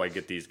right, how do I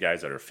get these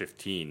guys that are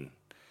 15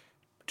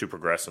 to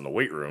progress in the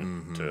weight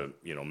room to,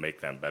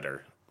 make them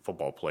better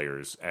football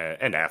players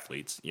and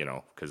athletes,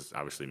 because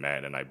obviously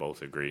Matt and I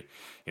both agree,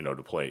 to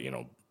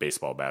play,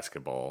 baseball,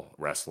 basketball,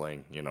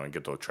 wrestling, and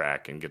get those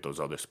track and get those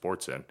other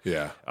sports in.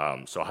 Yeah.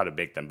 So how to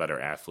make them better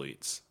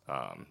athletes,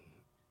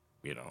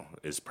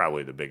 is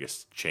probably the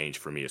biggest change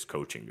for me as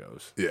coaching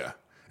goes. Yeah.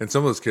 And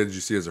some of those kids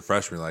you see as a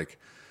freshman, like,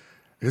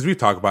 because we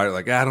talk about it,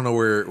 like, I don't know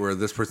where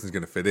this person's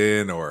going to fit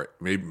in, or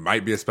maybe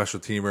might be a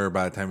special teamer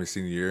by the time his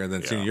senior year, and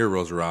then senior year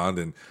rolls around,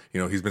 and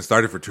he's been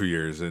started for 2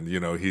 years, and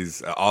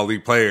he's an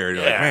all-league player. And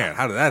you're like, man,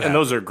 how did that happen? And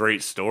those are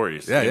great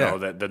stories, know,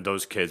 that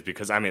those kids,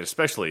 because I mean,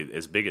 especially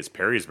as big as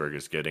Perrysburg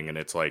is getting, and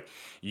it's like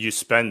you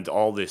spend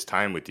all this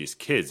time with these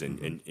kids,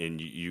 and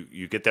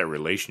you get that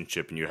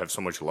relationship, and you have so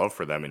much love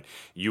for them, and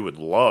you would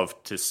love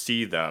to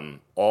see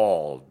them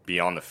all be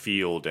on the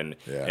field and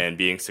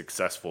being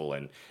successful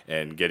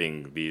and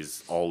getting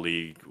these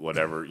all-league,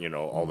 whatever,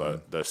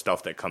 all the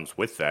stuff that comes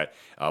with that,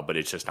 but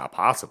it's just not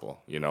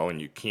possible,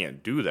 and you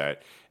can't do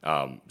that.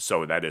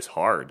 So that is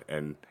hard,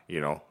 and,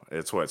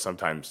 it's what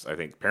sometimes I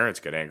think parents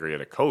get angry at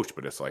a coach,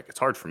 but it's like, it's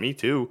hard for me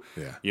too,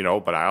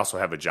 but I also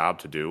have a job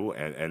to do,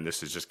 and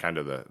this is just kind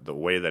of the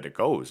way that it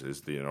goes,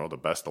 is the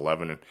best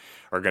 11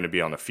 are going to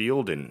be on the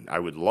field, and I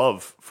would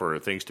love for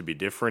things to be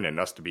different and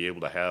us to be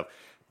able to have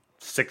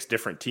 6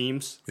 different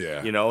teams,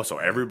 so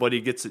everybody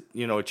gets,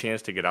 a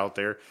chance to get out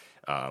there.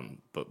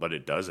 But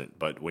it doesn't.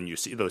 But when you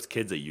see those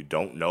kids that you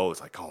don't know,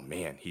 it's like, oh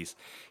man, he's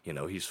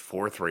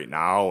 4th right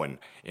now, and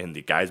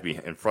the guys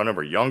in front of him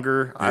are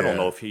younger. I don't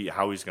know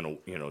how he's gonna,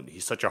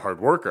 he's such a hard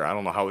worker. I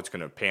don't know how it's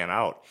gonna pan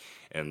out.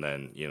 And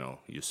then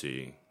you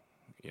see,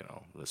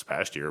 this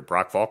past year,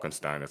 Brock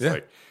Falkenstein. It's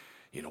like,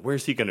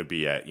 where's he going to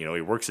be at?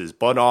 He works his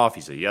butt off.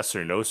 He's a yes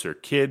sir, no sir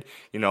kid,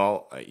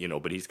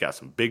 but he's got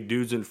some big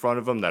dudes in front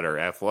of him that are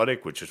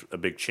athletic, which is a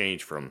big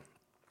change from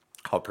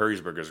how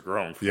Perrysburg has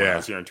grown from when I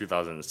was here in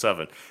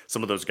 2007.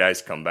 Some of those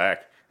guys come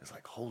back It's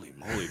like, holy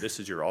moly, this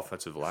is your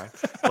offensive line.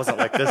 It wasn't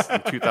like this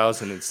in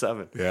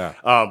 2007. Yeah.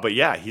 But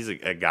yeah, he's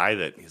a guy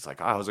that he's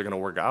like, how's it going to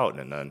work out?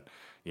 And then,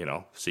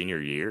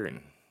 senior year,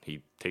 and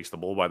he takes the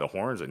bull by the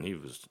horns, and he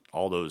was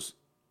all those,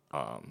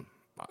 all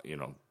league,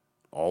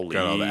 all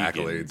the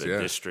accolades, and the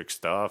district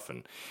stuff.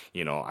 And,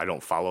 I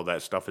don't follow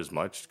that stuff as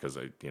much because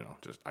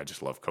I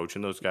just love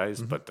coaching those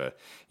guys. But,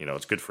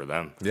 it's good for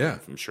them. Yeah.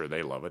 I'm sure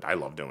they love it. I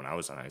loved it when I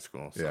was in high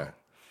school. So. Yeah.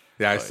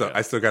 Yeah,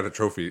 I still got a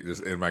trophy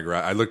just in my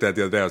garage. I looked at it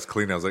the other day. I was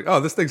cleaning. I was like,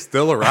 "Oh, this thing's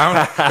still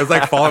around." It's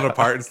like falling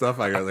apart and stuff.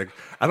 I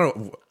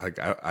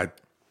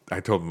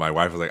told my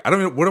wife, I was like, "I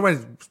don't know what am I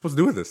supposed to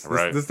do with this?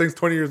 Right. This thing's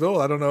 20 years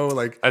old. I don't know."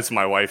 Like that's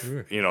my wife.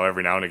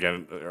 Every now and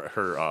again,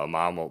 her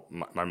mom,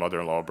 my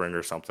mother-in-law, will bring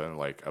her something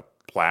like a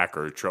plaque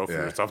or a trophy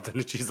or something,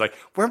 and she's like,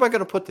 "Where am I going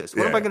to put this?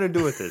 What am I going to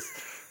do with this?"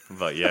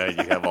 But yeah,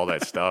 you have all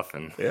that stuff,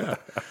 and yeah.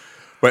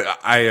 But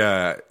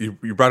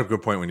you brought up a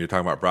good point when you're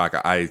talking about Brock.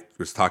 I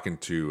was talking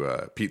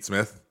to Pete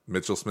Smith,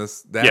 Mitchell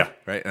Smith's dad,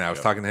 right? And I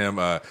was talking to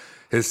him.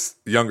 His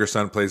younger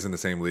son plays in the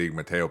same league.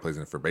 Mateo plays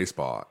in it for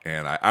baseball.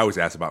 And I always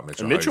ask about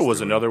Mitchell. And Mitchell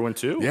was another one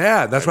too.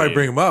 Yeah, that's why I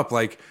bring him up.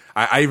 Like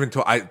I even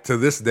told to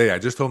this day, I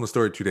just told him the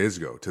story 2 days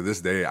ago. To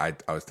this day, I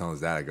was telling his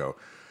dad,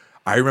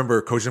 I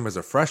remember coaching him as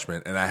a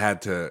freshman, and I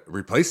had to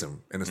replace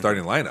him in the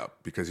starting lineup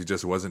because he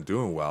just wasn't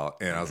doing well.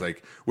 And I was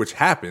like, which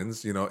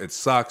happens, it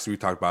sucks. We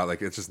talked about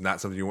it's just not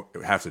something you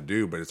have to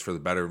do, but it's for the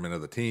betterment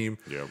of the team.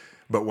 Yep.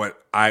 But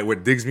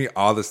what digs me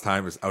all this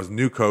time is I was a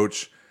new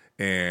coach,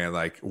 and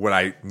what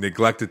I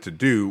neglected to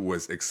do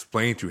was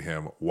explain to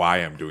him why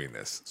I'm doing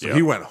this. So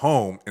he went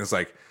home and it's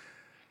like,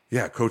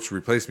 yeah, coach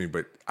replaced me,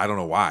 but I don't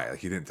know why. Like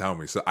he didn't tell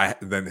me. So I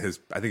think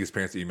his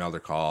parents emailed or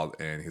called,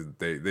 and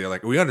they're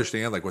like, we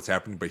understand what's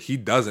happening, but he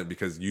doesn't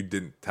because you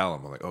didn't tell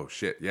him. I'm like, oh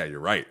shit, yeah, you're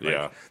right.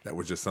 That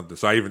was just something.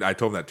 So I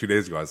told him that 2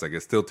 days ago. I was like,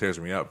 it still tears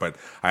me up. But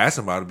I asked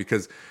him about it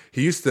because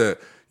he used to,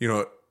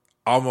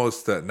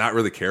 almost not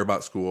really care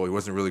about school. He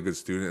wasn't a really good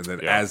student. And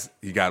then as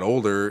he got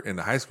older in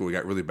the high school, he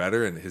got really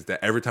better. And his dad,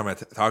 every time I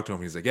talked to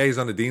him, he's like, yeah, he's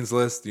on the dean's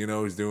list.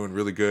 He's doing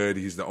really good.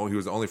 He was the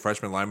only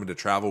freshman lineman to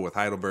travel with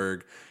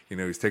Heidelberg.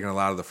 He's taking a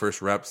lot of the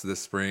first reps this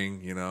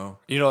spring,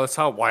 That's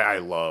why I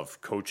love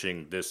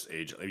coaching this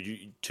age.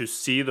 To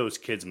see those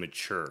kids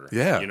mature.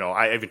 Yeah.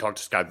 I even talked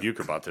to Scott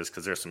Bucher about this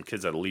because there's some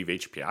kids that'll leave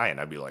HPI,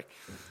 and I'd be like,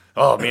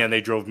 oh, man,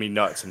 they drove me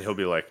nuts. And he'll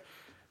be like,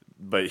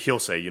 but he'll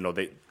say,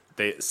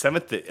 they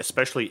 7th,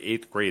 especially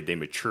 8th grade, they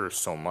mature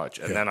so much.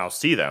 And then I'll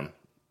see them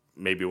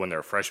maybe when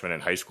they're freshmen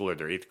in high school or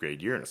their 8th grade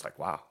year, and it's like,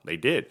 wow, they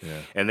did. Yeah.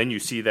 And then you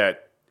see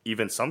that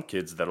even some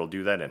kids that'll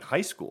do that in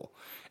high school.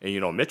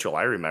 And, Mitchell,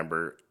 I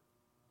remember,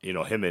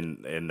 him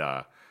and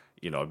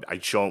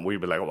I'd show him, we'd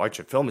be like, watch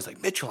a film. He's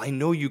like, Mitchell, I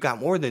know you got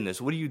more than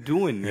this. What are you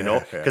doing?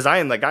 Because I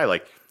am the guy,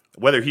 like,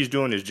 whether he's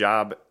doing his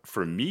job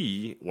for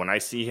me, when I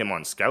see him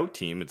on scout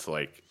team, it's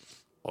like,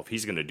 well, if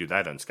he's going to do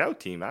that on scout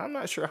team, I'm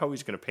not sure how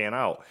he's going to pan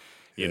out.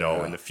 In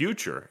the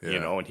future,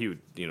 and he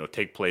would,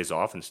 take plays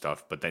off and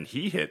stuff. But then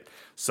he hit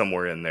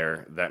somewhere in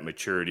there that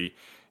maturity,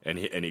 and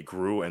he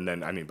grew. And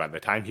then, by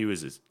the time he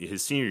was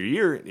his senior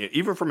year,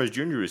 even from his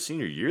junior to his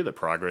senior year, the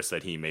progress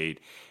that he made.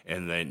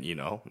 And then,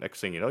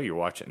 next thing you know, you're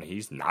watching, and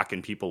he's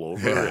knocking people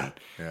over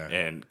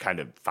and kind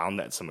of found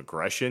that some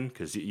aggression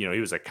because, he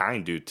was a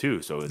kind dude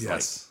too. So it's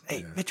like,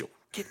 hey, Mitchell,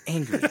 get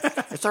angry.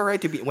 It's all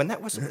right to be, when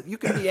that was, you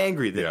can be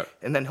angry then,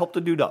 and then help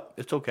the dude up.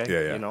 It's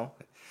okay,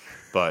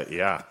 But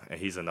yeah,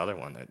 he's another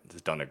one that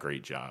has done a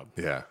great job.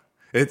 Yeah,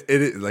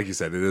 it like you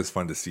said, it is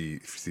fun to see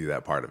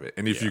that part of it.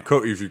 And if you're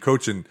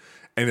coaching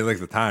any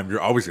length of time, you're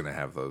always going to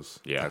have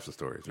those types of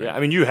stories. Right? Yeah,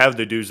 you have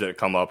the dudes that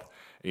come up,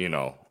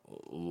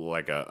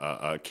 like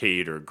a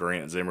Cade or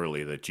Grant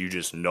Zimmerly that you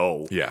just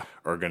know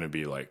are going to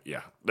be like,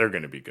 they're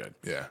going to be good.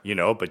 Yeah,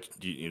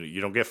 but you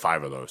don't get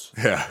 5 of those.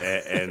 Yeah,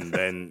 and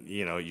then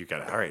you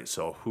got all right.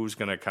 So who's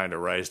going to kind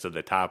of rise to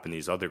the top in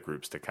these other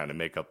groups to kind of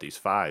make up these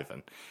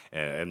 5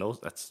 and those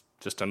that's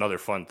just another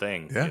fun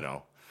thing,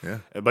 Yeah.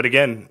 But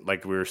again,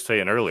 like we were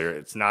saying earlier,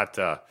 it's not.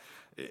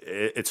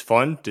 It's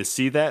fun to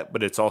see that,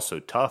 but it's also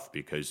tough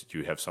because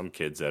you have some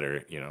kids that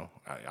are,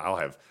 I'll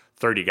have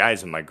 30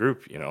 guys in my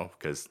group,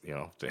 because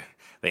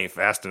they ain't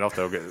fast enough.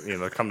 They'll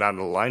get, come down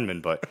to the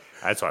linemen. But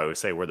that's why I always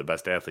say we're the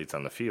best athletes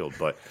on the field.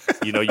 But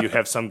you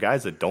have some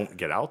guys that don't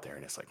get out there,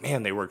 and it's like,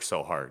 man, they work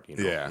so hard.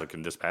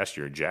 Looking this past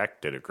year,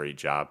 Jack did a great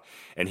job,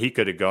 and he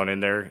could have gone in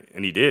there,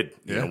 and he did.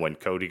 When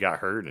Cody got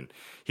hurt, and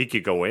he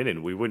could go in,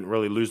 and we wouldn't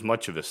really lose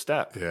much of a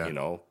step.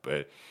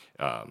 But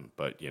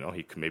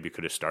he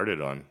could have started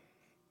on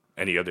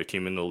any other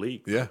team in the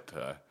league. Yeah.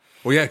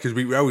 Because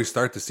we always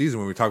start the season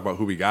when we talk about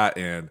who we got,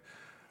 and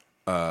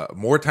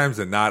more times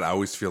than not, I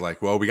always feel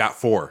like, well, we got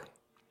 4.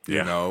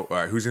 You know, all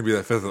right, who's going to be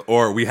that 5th?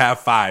 Or we have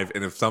 5,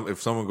 and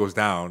if someone goes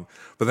down,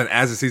 but then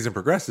as the season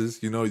progresses,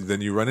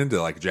 then you run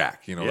into like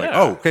Jack. Like,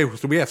 oh, okay,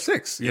 so we have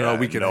 6. We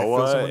can Noah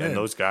fill someone and in.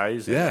 Those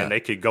guys, and they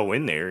could go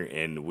in there,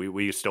 and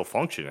we still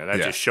function, and that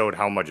just showed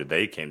how much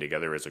they came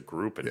together as a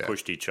group and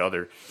pushed each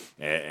other,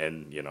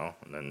 and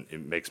then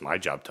it makes my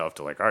job tough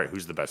to like, all right,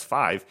 who's the best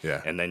 5?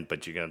 And then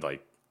but you're gonna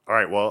like, all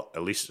right, well,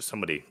 at least if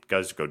somebody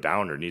does go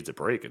down or needs a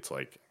break, it's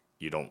like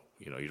you don't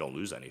you don't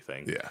lose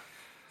anything. Yeah.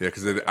 Yeah,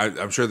 because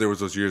I'm sure there was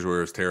those years where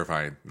it was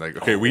terrifying. Like,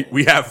 okay,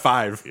 we have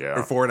 5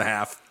 or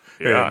 4.5.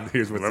 Yeah,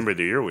 remember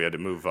the year we had to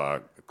move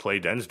Clay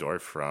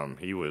Densdorf from,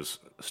 he was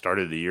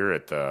started the year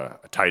at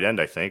tight end,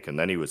 I think, and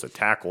then he was a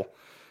tackle,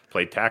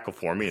 played tackle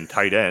for me and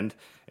tight end,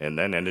 and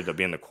then ended up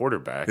being the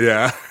quarterback.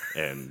 Yeah.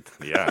 And,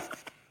 yeah.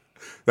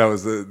 That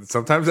was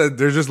sometimes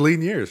there's just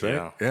lean years,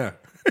 right? Yeah.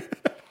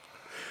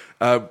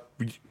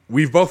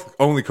 We've both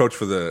only coached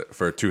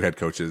for 2 head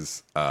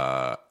coaches,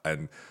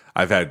 and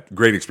I've had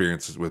great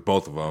experiences with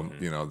both of them.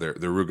 Mm-hmm. You know,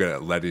 they're real good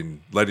at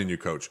letting you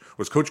coach.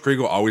 Was Coach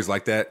Kriegel always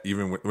like that,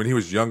 even when he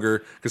was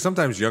younger? Because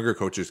sometimes younger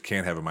coaches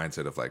can have a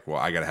mindset of like, well,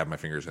 I got to have my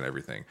fingers in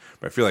everything.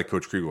 But I feel like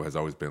Coach Kriegel has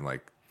always been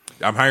like,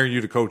 I'm hiring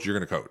you to coach. You're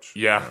going to coach.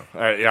 Yeah, you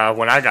know? Yeah.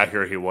 When I got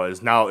here, he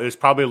was. Now it was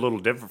probably a little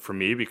different for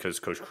me because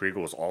Coach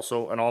Kriegel was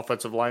also an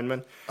offensive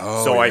lineman.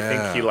 So I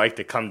think he liked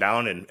to come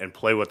down and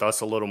play with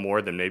us a little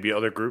more than maybe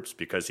other groups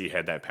because he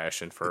had that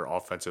passion for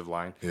offensive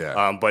line.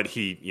 Yeah. But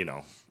he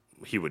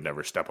would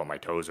never step on my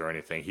toes or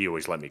anything. He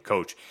always let me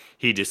coach.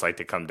 He just liked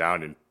to come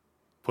down and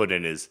put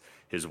in his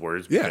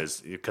words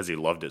because he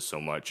loved it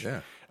so much.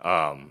 Yeah.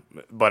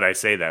 But I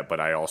say that, but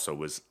I also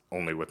was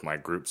only with my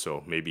group,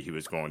 so maybe he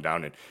was going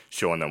down and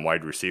showing them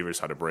wide receivers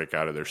how to break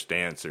out of their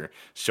stance or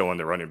showing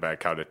the running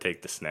back how to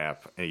take the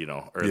snap, take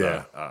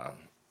the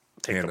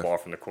ball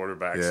from the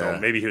quarterback. Yeah. So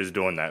maybe he was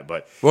doing that,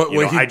 but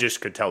I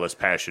just could tell his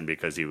passion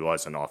because he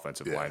was an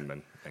offensive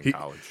lineman in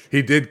college.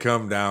 He did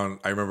come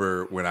down. I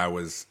remember when I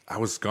was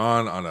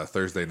gone on a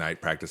Thursday night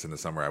practice in the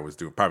summer. I was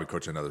probably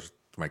coaching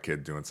my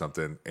kid doing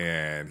something,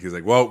 and he's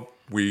like, "Well,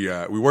 we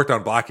worked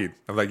on blocking."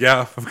 I'm like,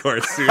 "Yeah, of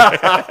course."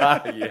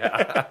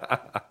 Yeah.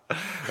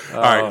 All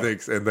right,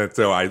 thanks. And then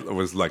so I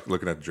was like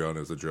looking at the drill, and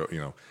it was a drill.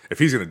 You know, if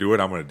he's going to do it,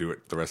 I'm going to do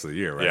it the rest of the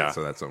year, right? Yeah.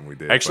 So that's something we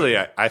did. Actually,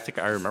 I think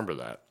I remember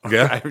that.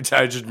 Yeah,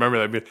 I just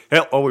remember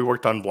that. We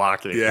worked on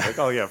blocking. Yeah. Like,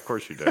 oh yeah, of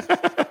course you did.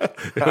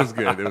 It was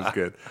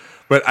good.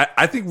 But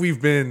I think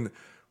we've been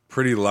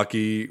pretty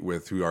lucky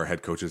with who our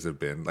head coaches have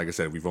been. Like I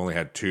said, we've only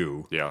had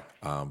 2. Yeah.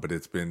 But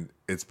it's been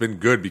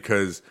good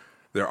because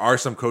there are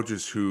some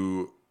coaches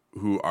who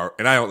are,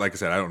 and I don't, like I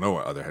said, I don't know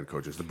what other head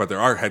coaches, but there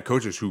are head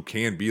coaches who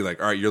can be like,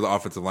 all right, you're the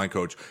offensive line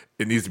coach.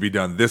 It needs to be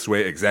done this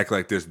way, exactly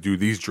like this. Do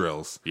these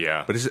drills.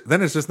 Yeah. But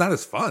then it's just not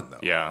as fun, though.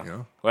 Yeah. You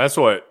know? Well, that's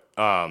what.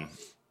 I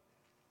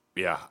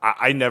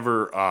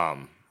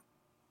never.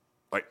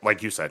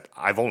 Like you said,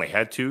 I've only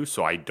had 2,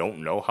 so I don't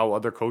know how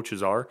other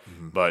coaches are.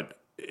 Mm-hmm. But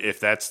if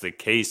that's the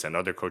case and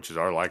other coaches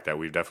are like that,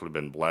 we've definitely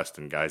been blessed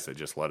and guys that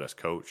just let us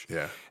coach.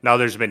 Yeah. Now,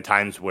 there's been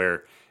times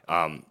where,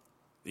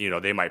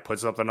 they might put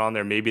something on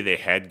there. Maybe they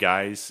had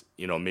guys,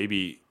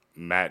 maybe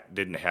Matt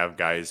didn't have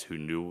guys who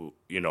knew,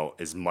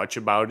 as much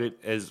about it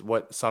as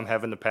what some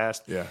have in the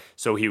past. Yeah.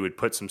 So he would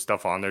put some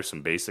stuff on there,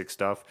 some basic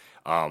stuff,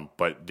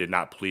 but did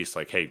not police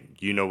like, hey,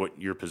 you know what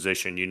your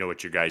position, you know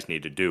what your guys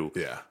need to do.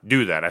 Yeah.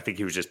 Do that. I think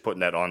he was just putting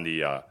that on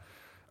the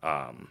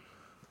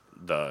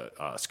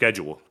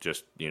schedule.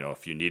 Just,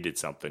 if you needed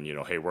something,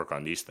 hey, work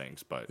on these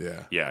things. But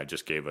it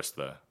just gave us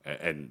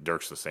and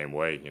Dirk's the same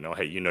way,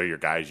 hey, your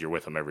guys, you're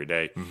with them every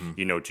day. Mm-hmm.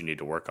 You know what you need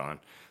to work on.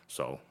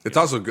 So it's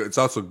also good. It's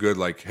also good.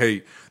 Like,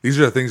 hey, these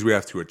are the things we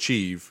have to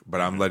achieve, but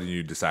I'm letting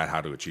you decide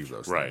how to achieve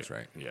those things.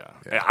 Right. Yeah.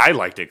 I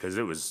liked it because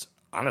it was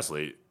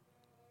honestly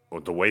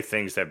the way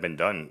things have been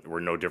done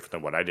were no different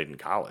than what I did in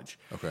college.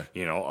 Okay.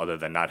 Other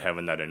than not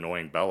having that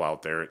annoying bell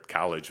out there at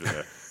college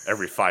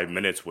every 5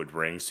 minutes would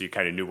ring, so you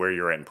kind of knew where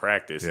you were at in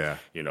practice. Yeah.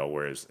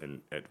 Whereas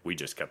we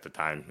just kept the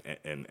time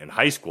in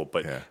high school,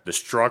 but the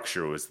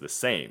structure was the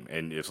same.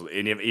 And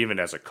even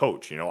as a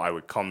coach, I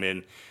would come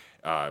in.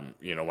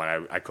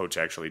 When I coach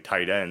actually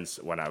tight ends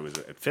when I was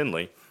at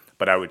Findlay,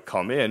 but I would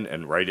come in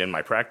and write in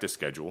my practice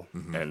schedule.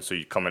 Mm-hmm. And so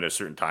you come in at a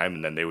certain time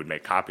and then they would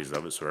make copies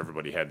of it. So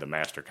everybody had the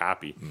master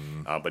copy,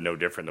 but no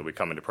different than we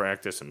come into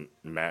practice and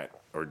Matt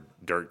or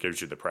Dirk gives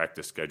you the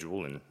practice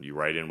schedule and you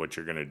write in what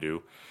you're going to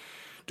do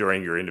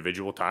during your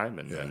individual time.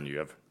 And then you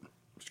have,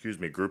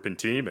 group and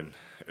team. And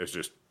it's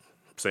just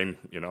same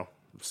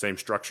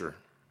structure.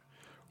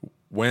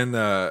 When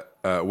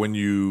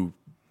you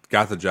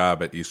got the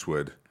job at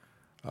Eastwood,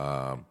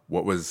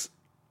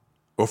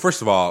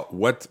 first of all,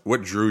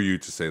 what drew you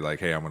to say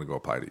like, hey, I'm going to go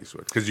apply to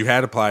Eastwood? Because you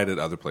had applied at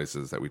other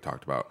places that we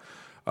talked about,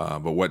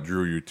 but what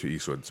drew you to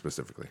Eastwood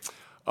specifically?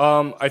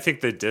 I think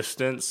the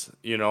distance,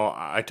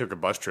 I took a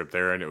bus trip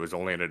there and it was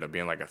only ended up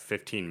being like a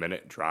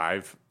 15-minute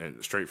drive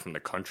and straight from the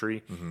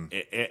country. Mm-hmm.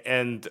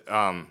 And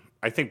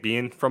I think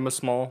being from a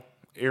small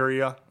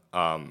area,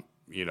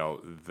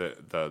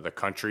 the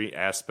country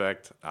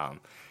aspect,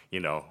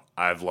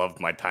 I've loved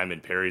my time in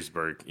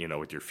Perrysburg,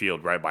 with your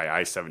field right by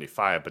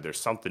I-75, but there's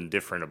something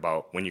different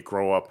about when you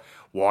grow up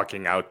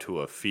walking out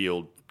to a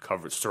field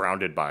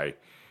surrounded by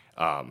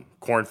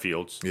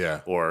cornfields,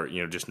 or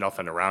just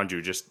nothing around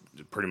you, just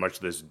pretty much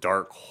this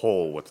dark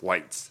hole with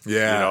lights.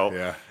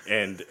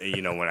 And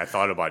when I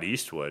thought about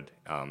Eastwood,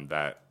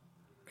 that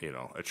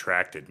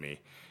attracted me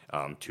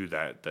to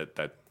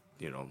that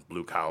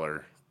blue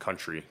collar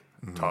country,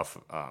 tough.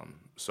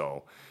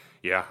 So.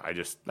 Yeah, I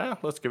just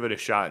let's give it a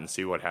shot and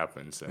see what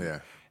happens.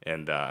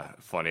 And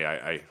funny,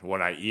 I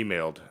when I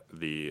emailed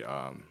the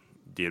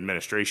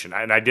administration,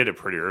 and I did it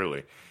pretty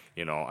early.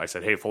 I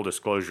said, "Hey, full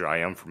disclosure, I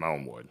am from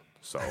Elmwood,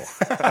 so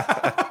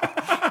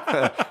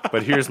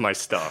but here's my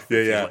stuff.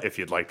 If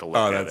you'd like to look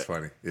at it." Oh, that's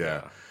funny.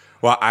 Yeah.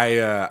 Well,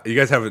 you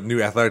guys have a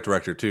new athletic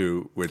director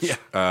too, which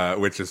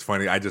is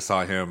funny. I just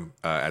saw him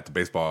at the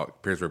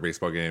Perrysburg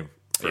baseball game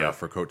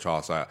for Coach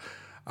Hall. So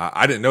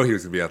I didn't know he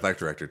was going to be athletic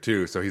director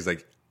too. So he was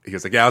like,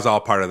 yeah, I was all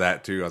part of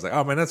that too. I was like,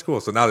 oh man, that's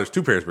cool. So now there's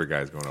 2 Perrysburg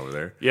guys going over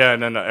there. Yeah,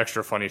 and then the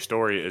extra funny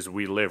story is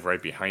we live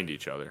right behind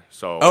each other.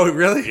 So oh,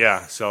 really?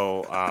 Yeah.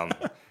 So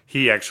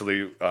he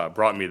actually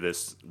brought me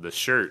this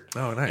shirt.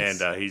 Oh,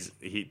 nice. And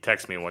he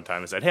texted me one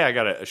time and said, "Hey, I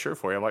got a shirt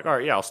for you." I'm like, "All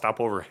right, yeah, I'll stop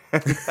over."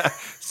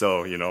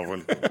 So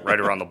right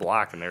around the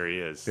block, and there he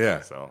is.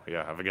 Yeah. So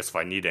yeah, I guess if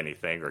I need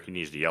anything or he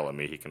needs to yell at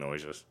me, he can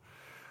always just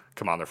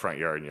come out in the front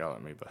yard and yell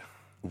at me. But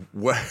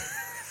what?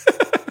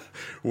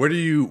 What are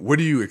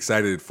you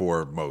excited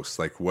for most?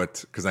 Like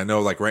what? Because I know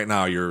like right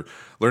now you're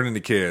learning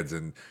the kids,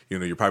 and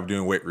you're probably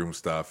doing weight room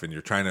stuff, and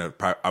you're trying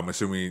to. I'm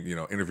assuming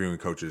interviewing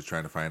coaches,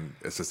 trying to find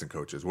assistant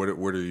coaches. What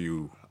are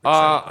you?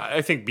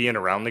 I think being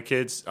around the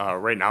kids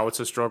right now it's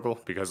a struggle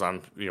because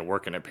I'm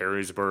working at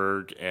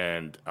Perrysburg,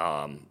 and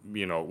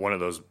one of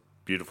those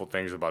beautiful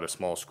things about a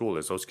small school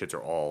is those kids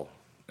are all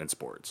in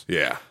sports.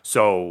 Yeah.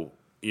 So.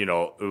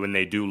 When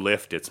they do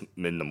lift, it's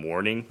in the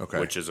morning, okay.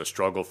 Which is a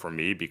struggle for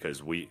me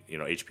because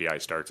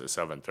HPI starts at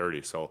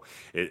 7:30, so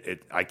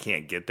I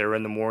can't get there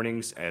in the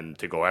mornings, and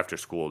to go after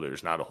school,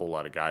 there's not a whole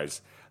lot of guys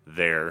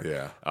there.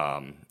 Yeah.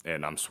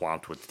 And I'm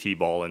swamped with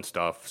T-ball and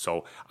stuff,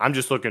 so I'm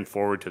just looking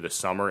forward to the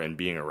summer and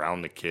being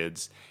around the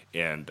kids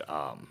and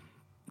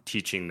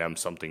teaching them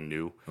something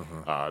new.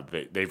 Uh-huh.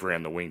 They've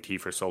ran the wing tee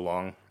for so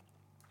long,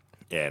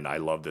 and I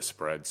love the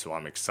spread, so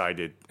I'm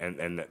excited,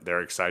 and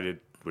they're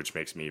excited, which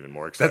makes me even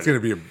more excited. That's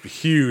going to be a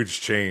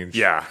huge change.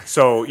 Yeah.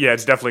 So,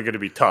 it's definitely going to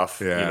be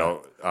tough, yeah.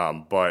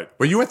 But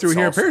you went through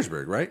here in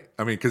Perrysburg, right?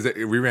 I mean, because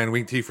we ran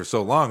wing tee for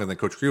so long, and then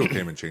Coach Creel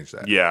came and changed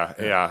that.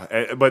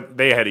 Yeah. But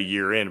they had a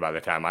year in by the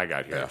time I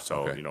got here. Yeah,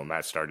 so, okay.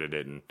 Matt started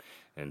it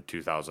in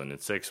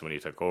 2006 when he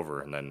took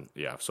over. And then,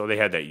 so they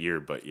had that year.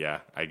 But,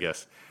 I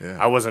guess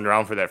I wasn't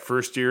around for that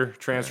first year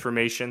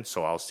transformation.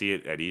 So I'll see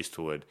it at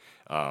Eastwood,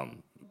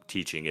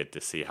 teaching it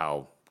to see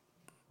how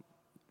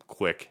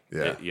quick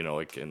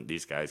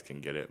these guys can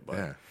get it,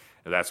 but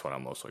that's what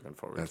I'm most looking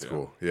forward to. That's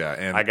cool. Yeah,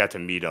 and I got to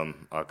meet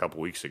them a couple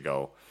weeks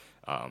ago,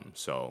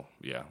 so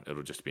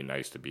it'll just be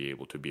nice to be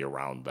able to be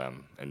around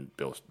them and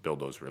build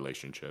those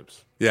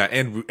relationships. Yeah,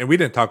 and we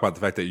didn't talk about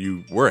the fact that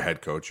you were a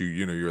head coach.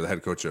 You were the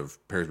head coach of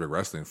Perrysburg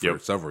Wrestling for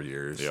several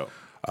years.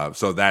 Yep.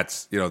 So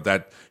that's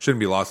that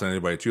shouldn't be lost on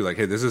anybody too. Like,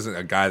 hey, this isn't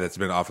a guy that's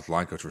been offensive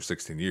line coach for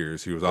 16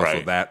 years. He was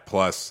also that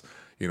plus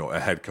a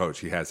head coach.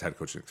 He has head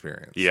coaching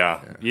experience.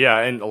 Yeah,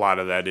 and a lot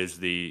of that is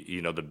the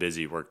the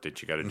busy work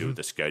that you got to do with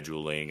the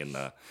scheduling and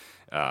the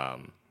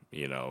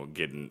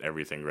getting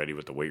everything ready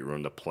with the weight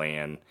room, the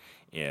plan,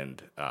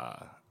 and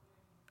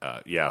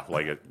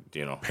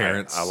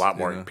parents, a lot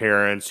more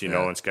parents, and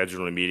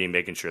scheduling a meeting,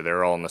 making sure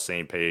they're all on the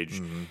same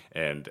page,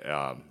 and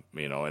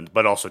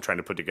but also trying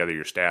to put together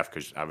your staff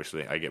because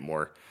obviously I get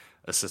more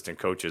assistant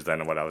coaches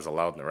than what I was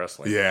allowed in the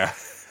wrestling. Yeah,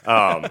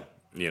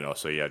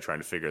 trying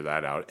to figure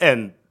that out.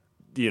 And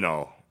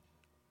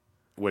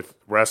with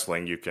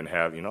wrestling, you can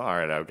have, all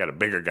right, I've got a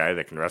bigger guy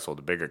that can wrestle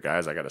the bigger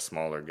guys. I got a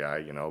smaller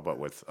guy, but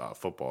with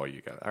football,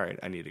 you got, all right,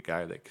 I need a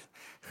guy that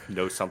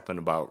knows something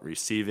about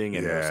receiving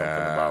and knows something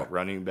about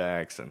running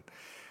backs. And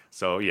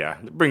so,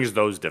 it brings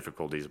those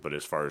difficulties. But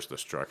as far as the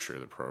structure of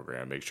the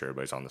program, make sure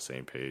everybody's on the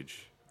same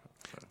page.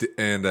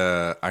 And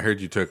I heard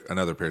you took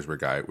another Perrysburg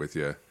guy with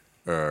you.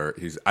 Or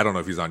I don't know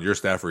if he's on your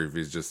staff or if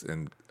he's just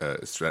in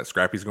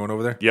Scrappy's going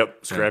over there.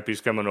 Yep, Scrappy's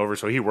coming over,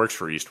 so he works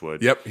for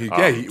Eastwood. Yep, he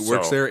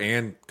works there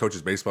and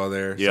coaches baseball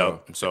there.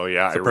 Yep. So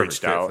I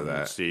reached out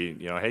and see,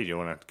 hey, do you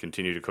want to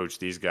continue to coach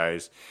these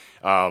guys?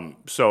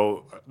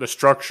 So the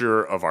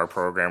structure of our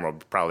program will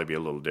probably be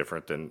a little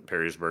different than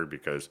Perrysburg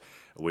because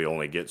we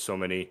only get so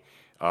many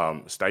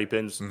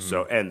stipends. Mm-hmm.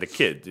 So and the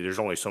kids, there's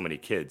only so many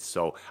kids.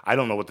 So I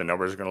don't know what the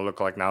numbers are going to look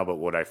like now, but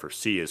what I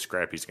foresee is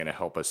Scrappy's going to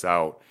help us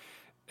out.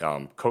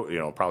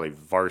 Probably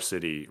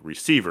varsity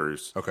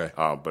receivers,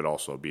 but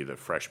also be the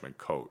freshman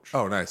coach.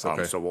 Oh, nice.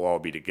 Okay. So we'll all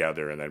be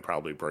together and then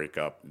probably break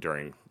up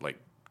during like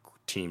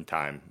team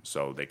time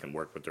so they can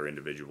work with their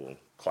individual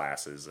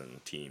classes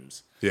and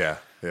teams. Yeah.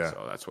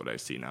 So that's what I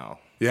see now.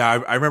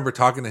 Yeah, I remember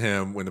talking to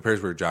him when the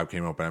Perrysburg job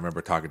came up, and I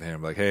remember talking to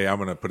him like, hey, I'm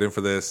going to put in for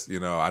this. I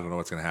don't know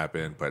what's going to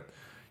happen, but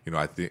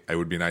I think it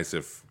would be nice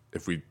if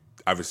we.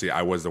 Obviously,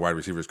 I was the wide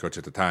receivers coach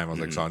at the time. I was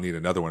like, so I'll need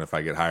another one if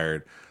I get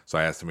hired. So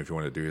I asked him if he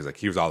wanted to do it.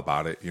 He was all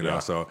about it,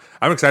 So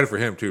I'm excited for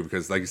him too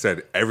because, like you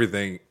said,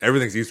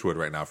 everything's Eastwood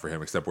right now for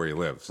him except where he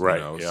lives. Right.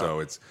 Yeah.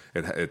 So it's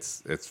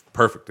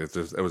perfect. It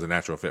was a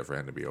natural fit for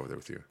him to be over there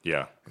with you.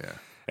 Yeah.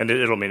 And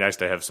it'll be nice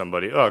to have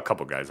somebody, a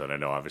couple guys that I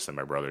know. Obviously,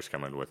 my brother's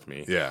coming with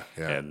me. Yeah.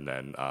 And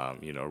then,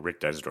 Rick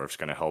Desdorf's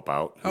going to help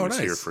out. Oh, He's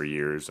nice. here for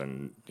years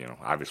and,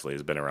 obviously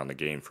has been around the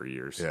game for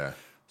years. Yeah.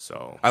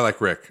 So I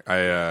like Rick.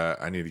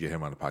 I need to get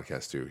him on the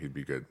podcast too. He'd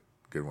be good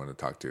good one to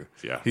talk to.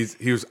 Yeah.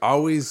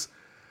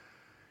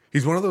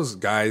 He's one of those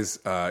guys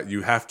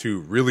you have to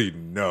really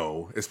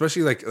know,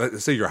 especially like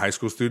let's say you're a high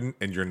school student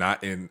and you're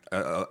not in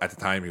at the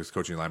time he was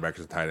coaching linebackers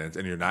and tight ends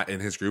and you're not in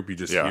his group. You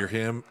just hear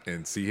him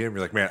and see him.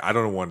 You're like, man, I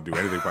don't want to do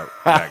anything about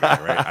that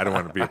guy, right? I don't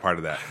want to be a part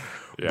of that.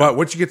 Yeah. But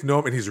once you get to know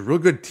him, and he's a real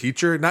good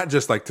teacher, not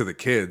just like to the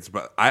kids,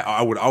 but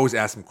I would always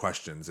ask him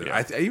questions. And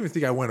I even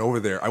think I went over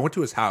there. I went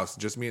to his house,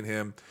 just me and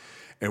him,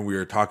 and we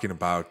were talking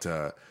about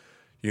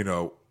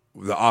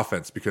the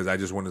offense because I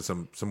just wanted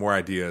some more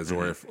ideas,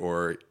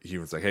 or he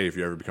was like, hey, if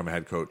you ever become a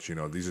head coach,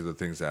 these are the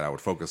things that I would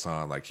focus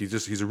on. Like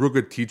he's a real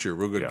good teacher,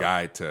 real good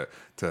guy to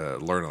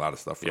learn a lot of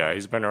stuff from. Yeah,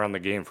 he's been around the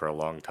game for a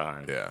long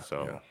time. Yeah.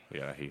 So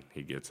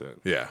he gets it.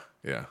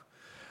 Yeah.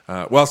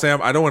 Well, Sam,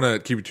 I don't want to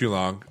keep you too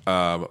long,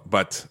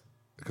 but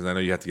because I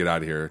know you have to get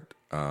out of here.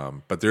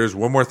 But there's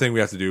one more thing we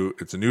have to do.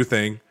 It's a new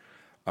thing.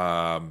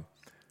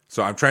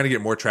 So I'm trying to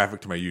get more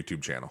traffic to my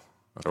YouTube channel.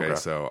 Okay,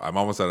 so I'm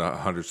almost at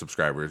 100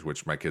 subscribers,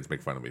 which my kids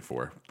make fun of me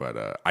for.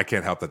 But I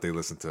can't help that they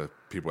listen to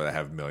people that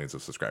have millions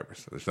of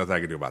subscribers. There's nothing I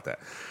can do about that.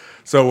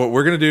 So what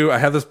we're going to do, I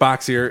have this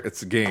box here.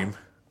 It's a game,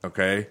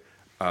 okay?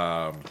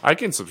 I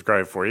can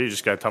subscribe for you. You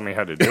just got to tell me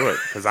how to do it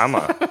because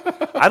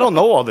I don't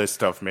know all this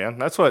stuff, man.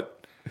 That's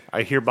what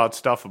I hear about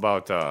stuff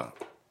about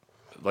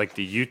like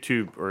the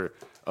YouTube or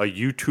a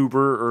YouTuber,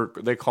 or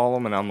they call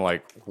them, and I'm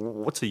like,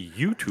 what's a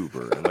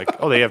YouTuber? And like,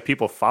 oh, they have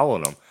people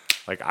following them.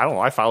 Like, I don't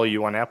know. I follow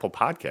you on Apple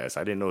Podcasts.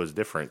 I didn't know it was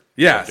different.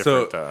 Yeah,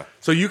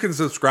 so you can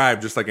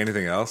subscribe just like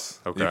anything else.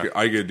 Okay.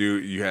 All you got to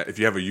do, if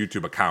you have a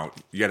YouTube account,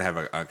 you got to have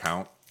an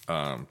account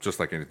just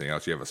like anything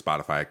else. You have a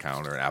Spotify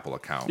account or an Apple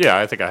account. Yeah,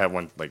 I think I have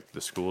one like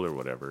the school or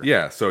whatever.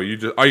 Yeah, so all you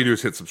do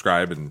is hit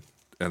subscribe, and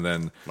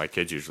then my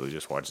kids usually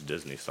just watch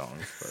Disney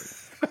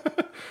songs.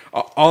 But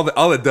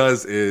all it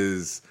does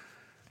is,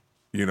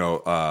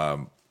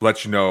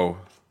 let you know.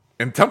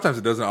 And sometimes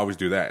it doesn't always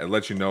do that. It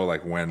lets you know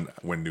like when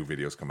new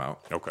videos come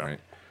out. Okay. Right?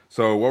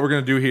 So what we're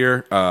going to do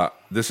here,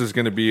 this is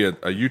going to be a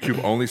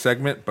YouTube only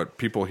segment, but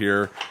people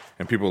here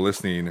and people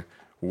listening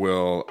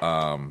will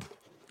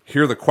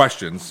hear the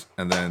questions,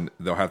 and then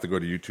they'll have to go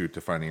to YouTube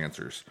to find the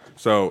answers.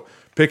 So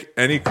pick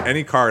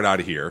any card out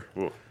of here.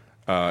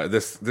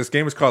 This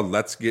game is called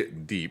Let's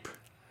Get Deep.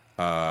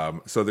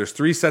 So there's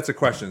 3 sets of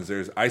questions.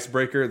 There's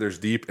icebreaker, there's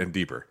deep, and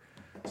deeper.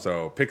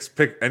 So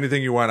pick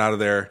anything you want out of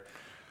there.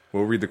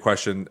 We'll read the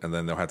question, and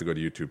then they'll have to go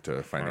to YouTube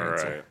to find the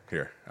answer. Right.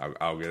 Here,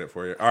 I'll get it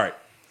for you. All right.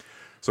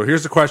 So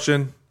here's the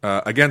question.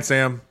 Again,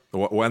 Sam,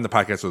 we'll end the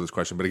podcast with this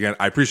question. But again,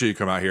 I appreciate you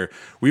coming out here.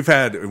 We've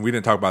had, and we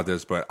didn't talk about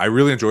this, but I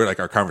really enjoyed like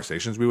our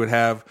conversations we would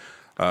have.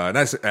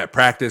 Not at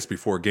practice,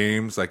 before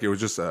games. Like it was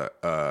just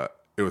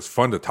it was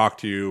fun to talk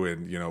to you,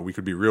 and we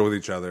could be real with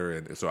each other.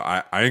 And so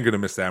I ain't gonna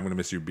miss that. I'm gonna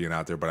miss you being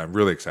out there. But I'm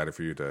really excited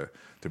for you to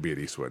be at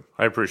Eastwood.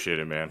 I appreciate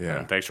it, man. Yeah.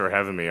 And thanks for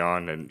having me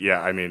on. And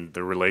yeah, I mean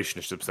the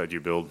relationships that you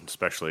build,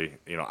 especially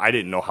I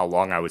didn't know how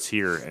long I was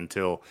here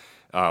until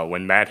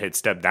when Matt had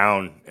stepped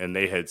down and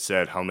they had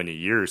said how many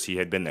years he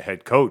had been the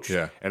head coach.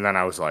 Yeah. And then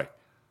I was like,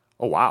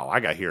 oh wow, I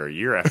got here a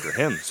year after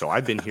him. So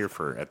I've been here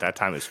for at that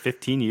time it was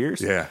 15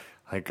 years. Yeah.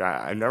 Like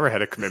I never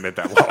had a commitment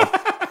that long.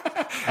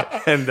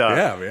 And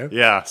yeah, man.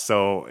 Yeah,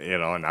 so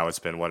and now it's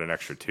been an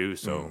extra 2.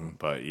 So,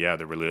 but yeah,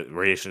 the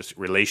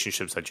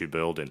relationships that you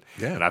build, and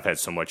I've had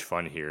so much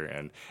fun here,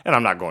 and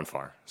I'm not going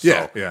far.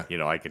 So, yeah.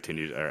 I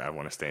continue. I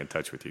want to stay in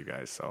touch with you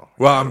guys. So,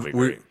 well,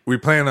 we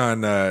plan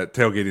on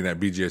tailgating at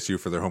BGSU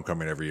for their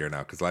homecoming every year now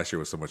because last year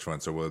was so much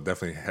fun. So we'll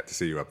definitely have to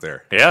see you up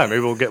there. Yeah,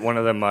 maybe we'll get one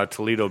of them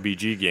Toledo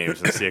BG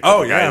games and see a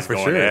couple guys for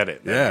going sure. at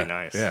it. That'd be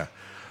nice. Yeah.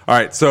 All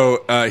right.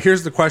 So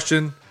here's the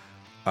question.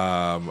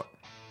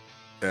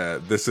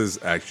 This is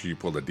actually, you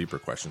pulled a deeper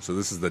question. So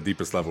this is the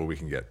deepest level we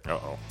can get.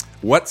 Uh-oh.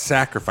 What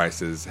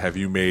sacrifices have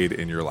you made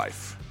in your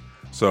life?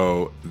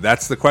 So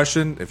that's the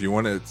question. If you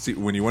want to see,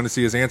 when you want to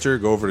see his answer,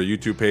 go over to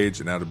YouTube page,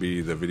 and that'll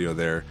be the video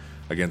there.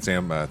 Again,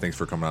 Sam, thanks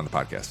for coming on the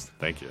podcast.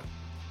 Thank you.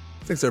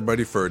 Thanks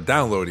everybody for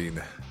downloading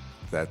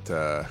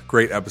that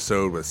great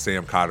episode with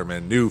Sam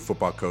Cotterman, new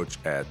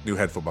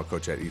head football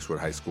coach at Eastwood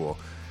High School.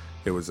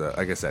 It was,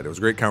 like I said, it was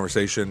a great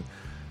conversation.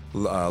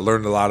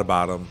 Learned a lot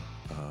about him.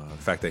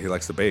 The fact that he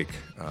likes to bake.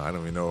 I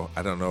don't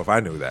know if I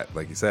knew that,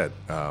 like you said.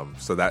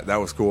 So that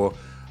was cool.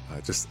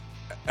 Just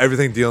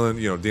everything dealing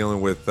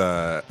with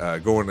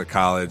going to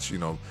college,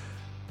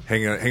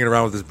 hanging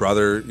around with his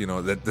brother.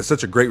 That's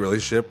such a great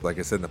relationship. Like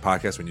I said in the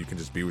podcast, when you can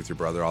just be with your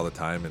brother all the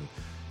time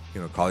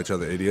and call each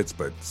other idiots,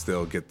 but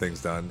still get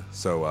things done.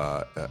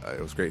 So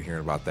it was great hearing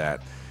about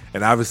that.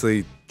 And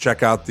obviously,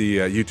 check out the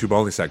YouTube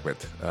only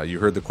segment. You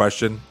heard the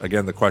question.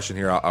 Again, the question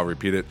here, I'll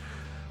repeat it.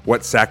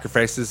 What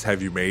sacrifices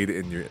have you made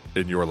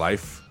in your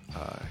life?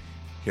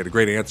 He had a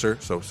great answer,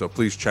 so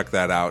please check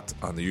that out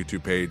on the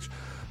YouTube page.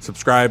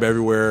 Subscribe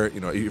everywhere.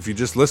 If you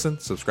just listen,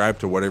 subscribe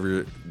to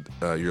whatever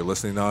you're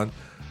listening on,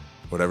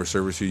 whatever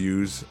service you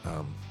use.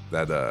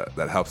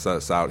 That helps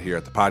us out here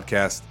at the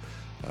podcast.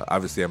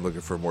 Obviously, I'm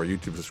looking for more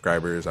YouTube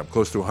subscribers. I'm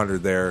close to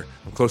 100 there.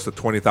 I'm close to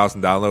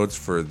 20,000 downloads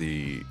for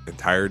the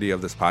entirety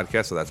of this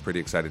podcast, so that's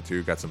pretty exciting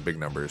too. Got some big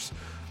numbers.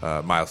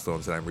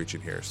 Milestones that I'm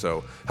reaching here.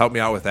 So help me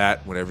out with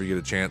that whenever you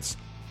get a chance.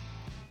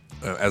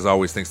 As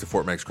always, thanks to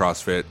Fort Meigs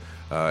CrossFit.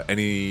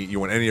 You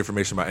want any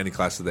information about any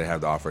classes they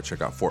have to offer,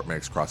 check out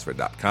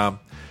fortmeigscrossfit.com.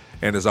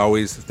 And as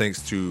always,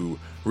 thanks to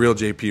Real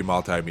JP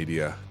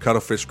Multimedia,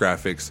 Cuttlefish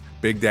Graphics,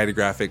 Big Daddy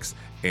Graphics,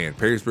 and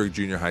Perrysburg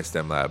Junior High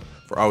STEM Lab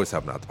for always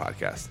helping out the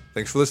podcast.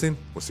 Thanks for listening.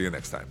 We'll see you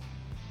next time.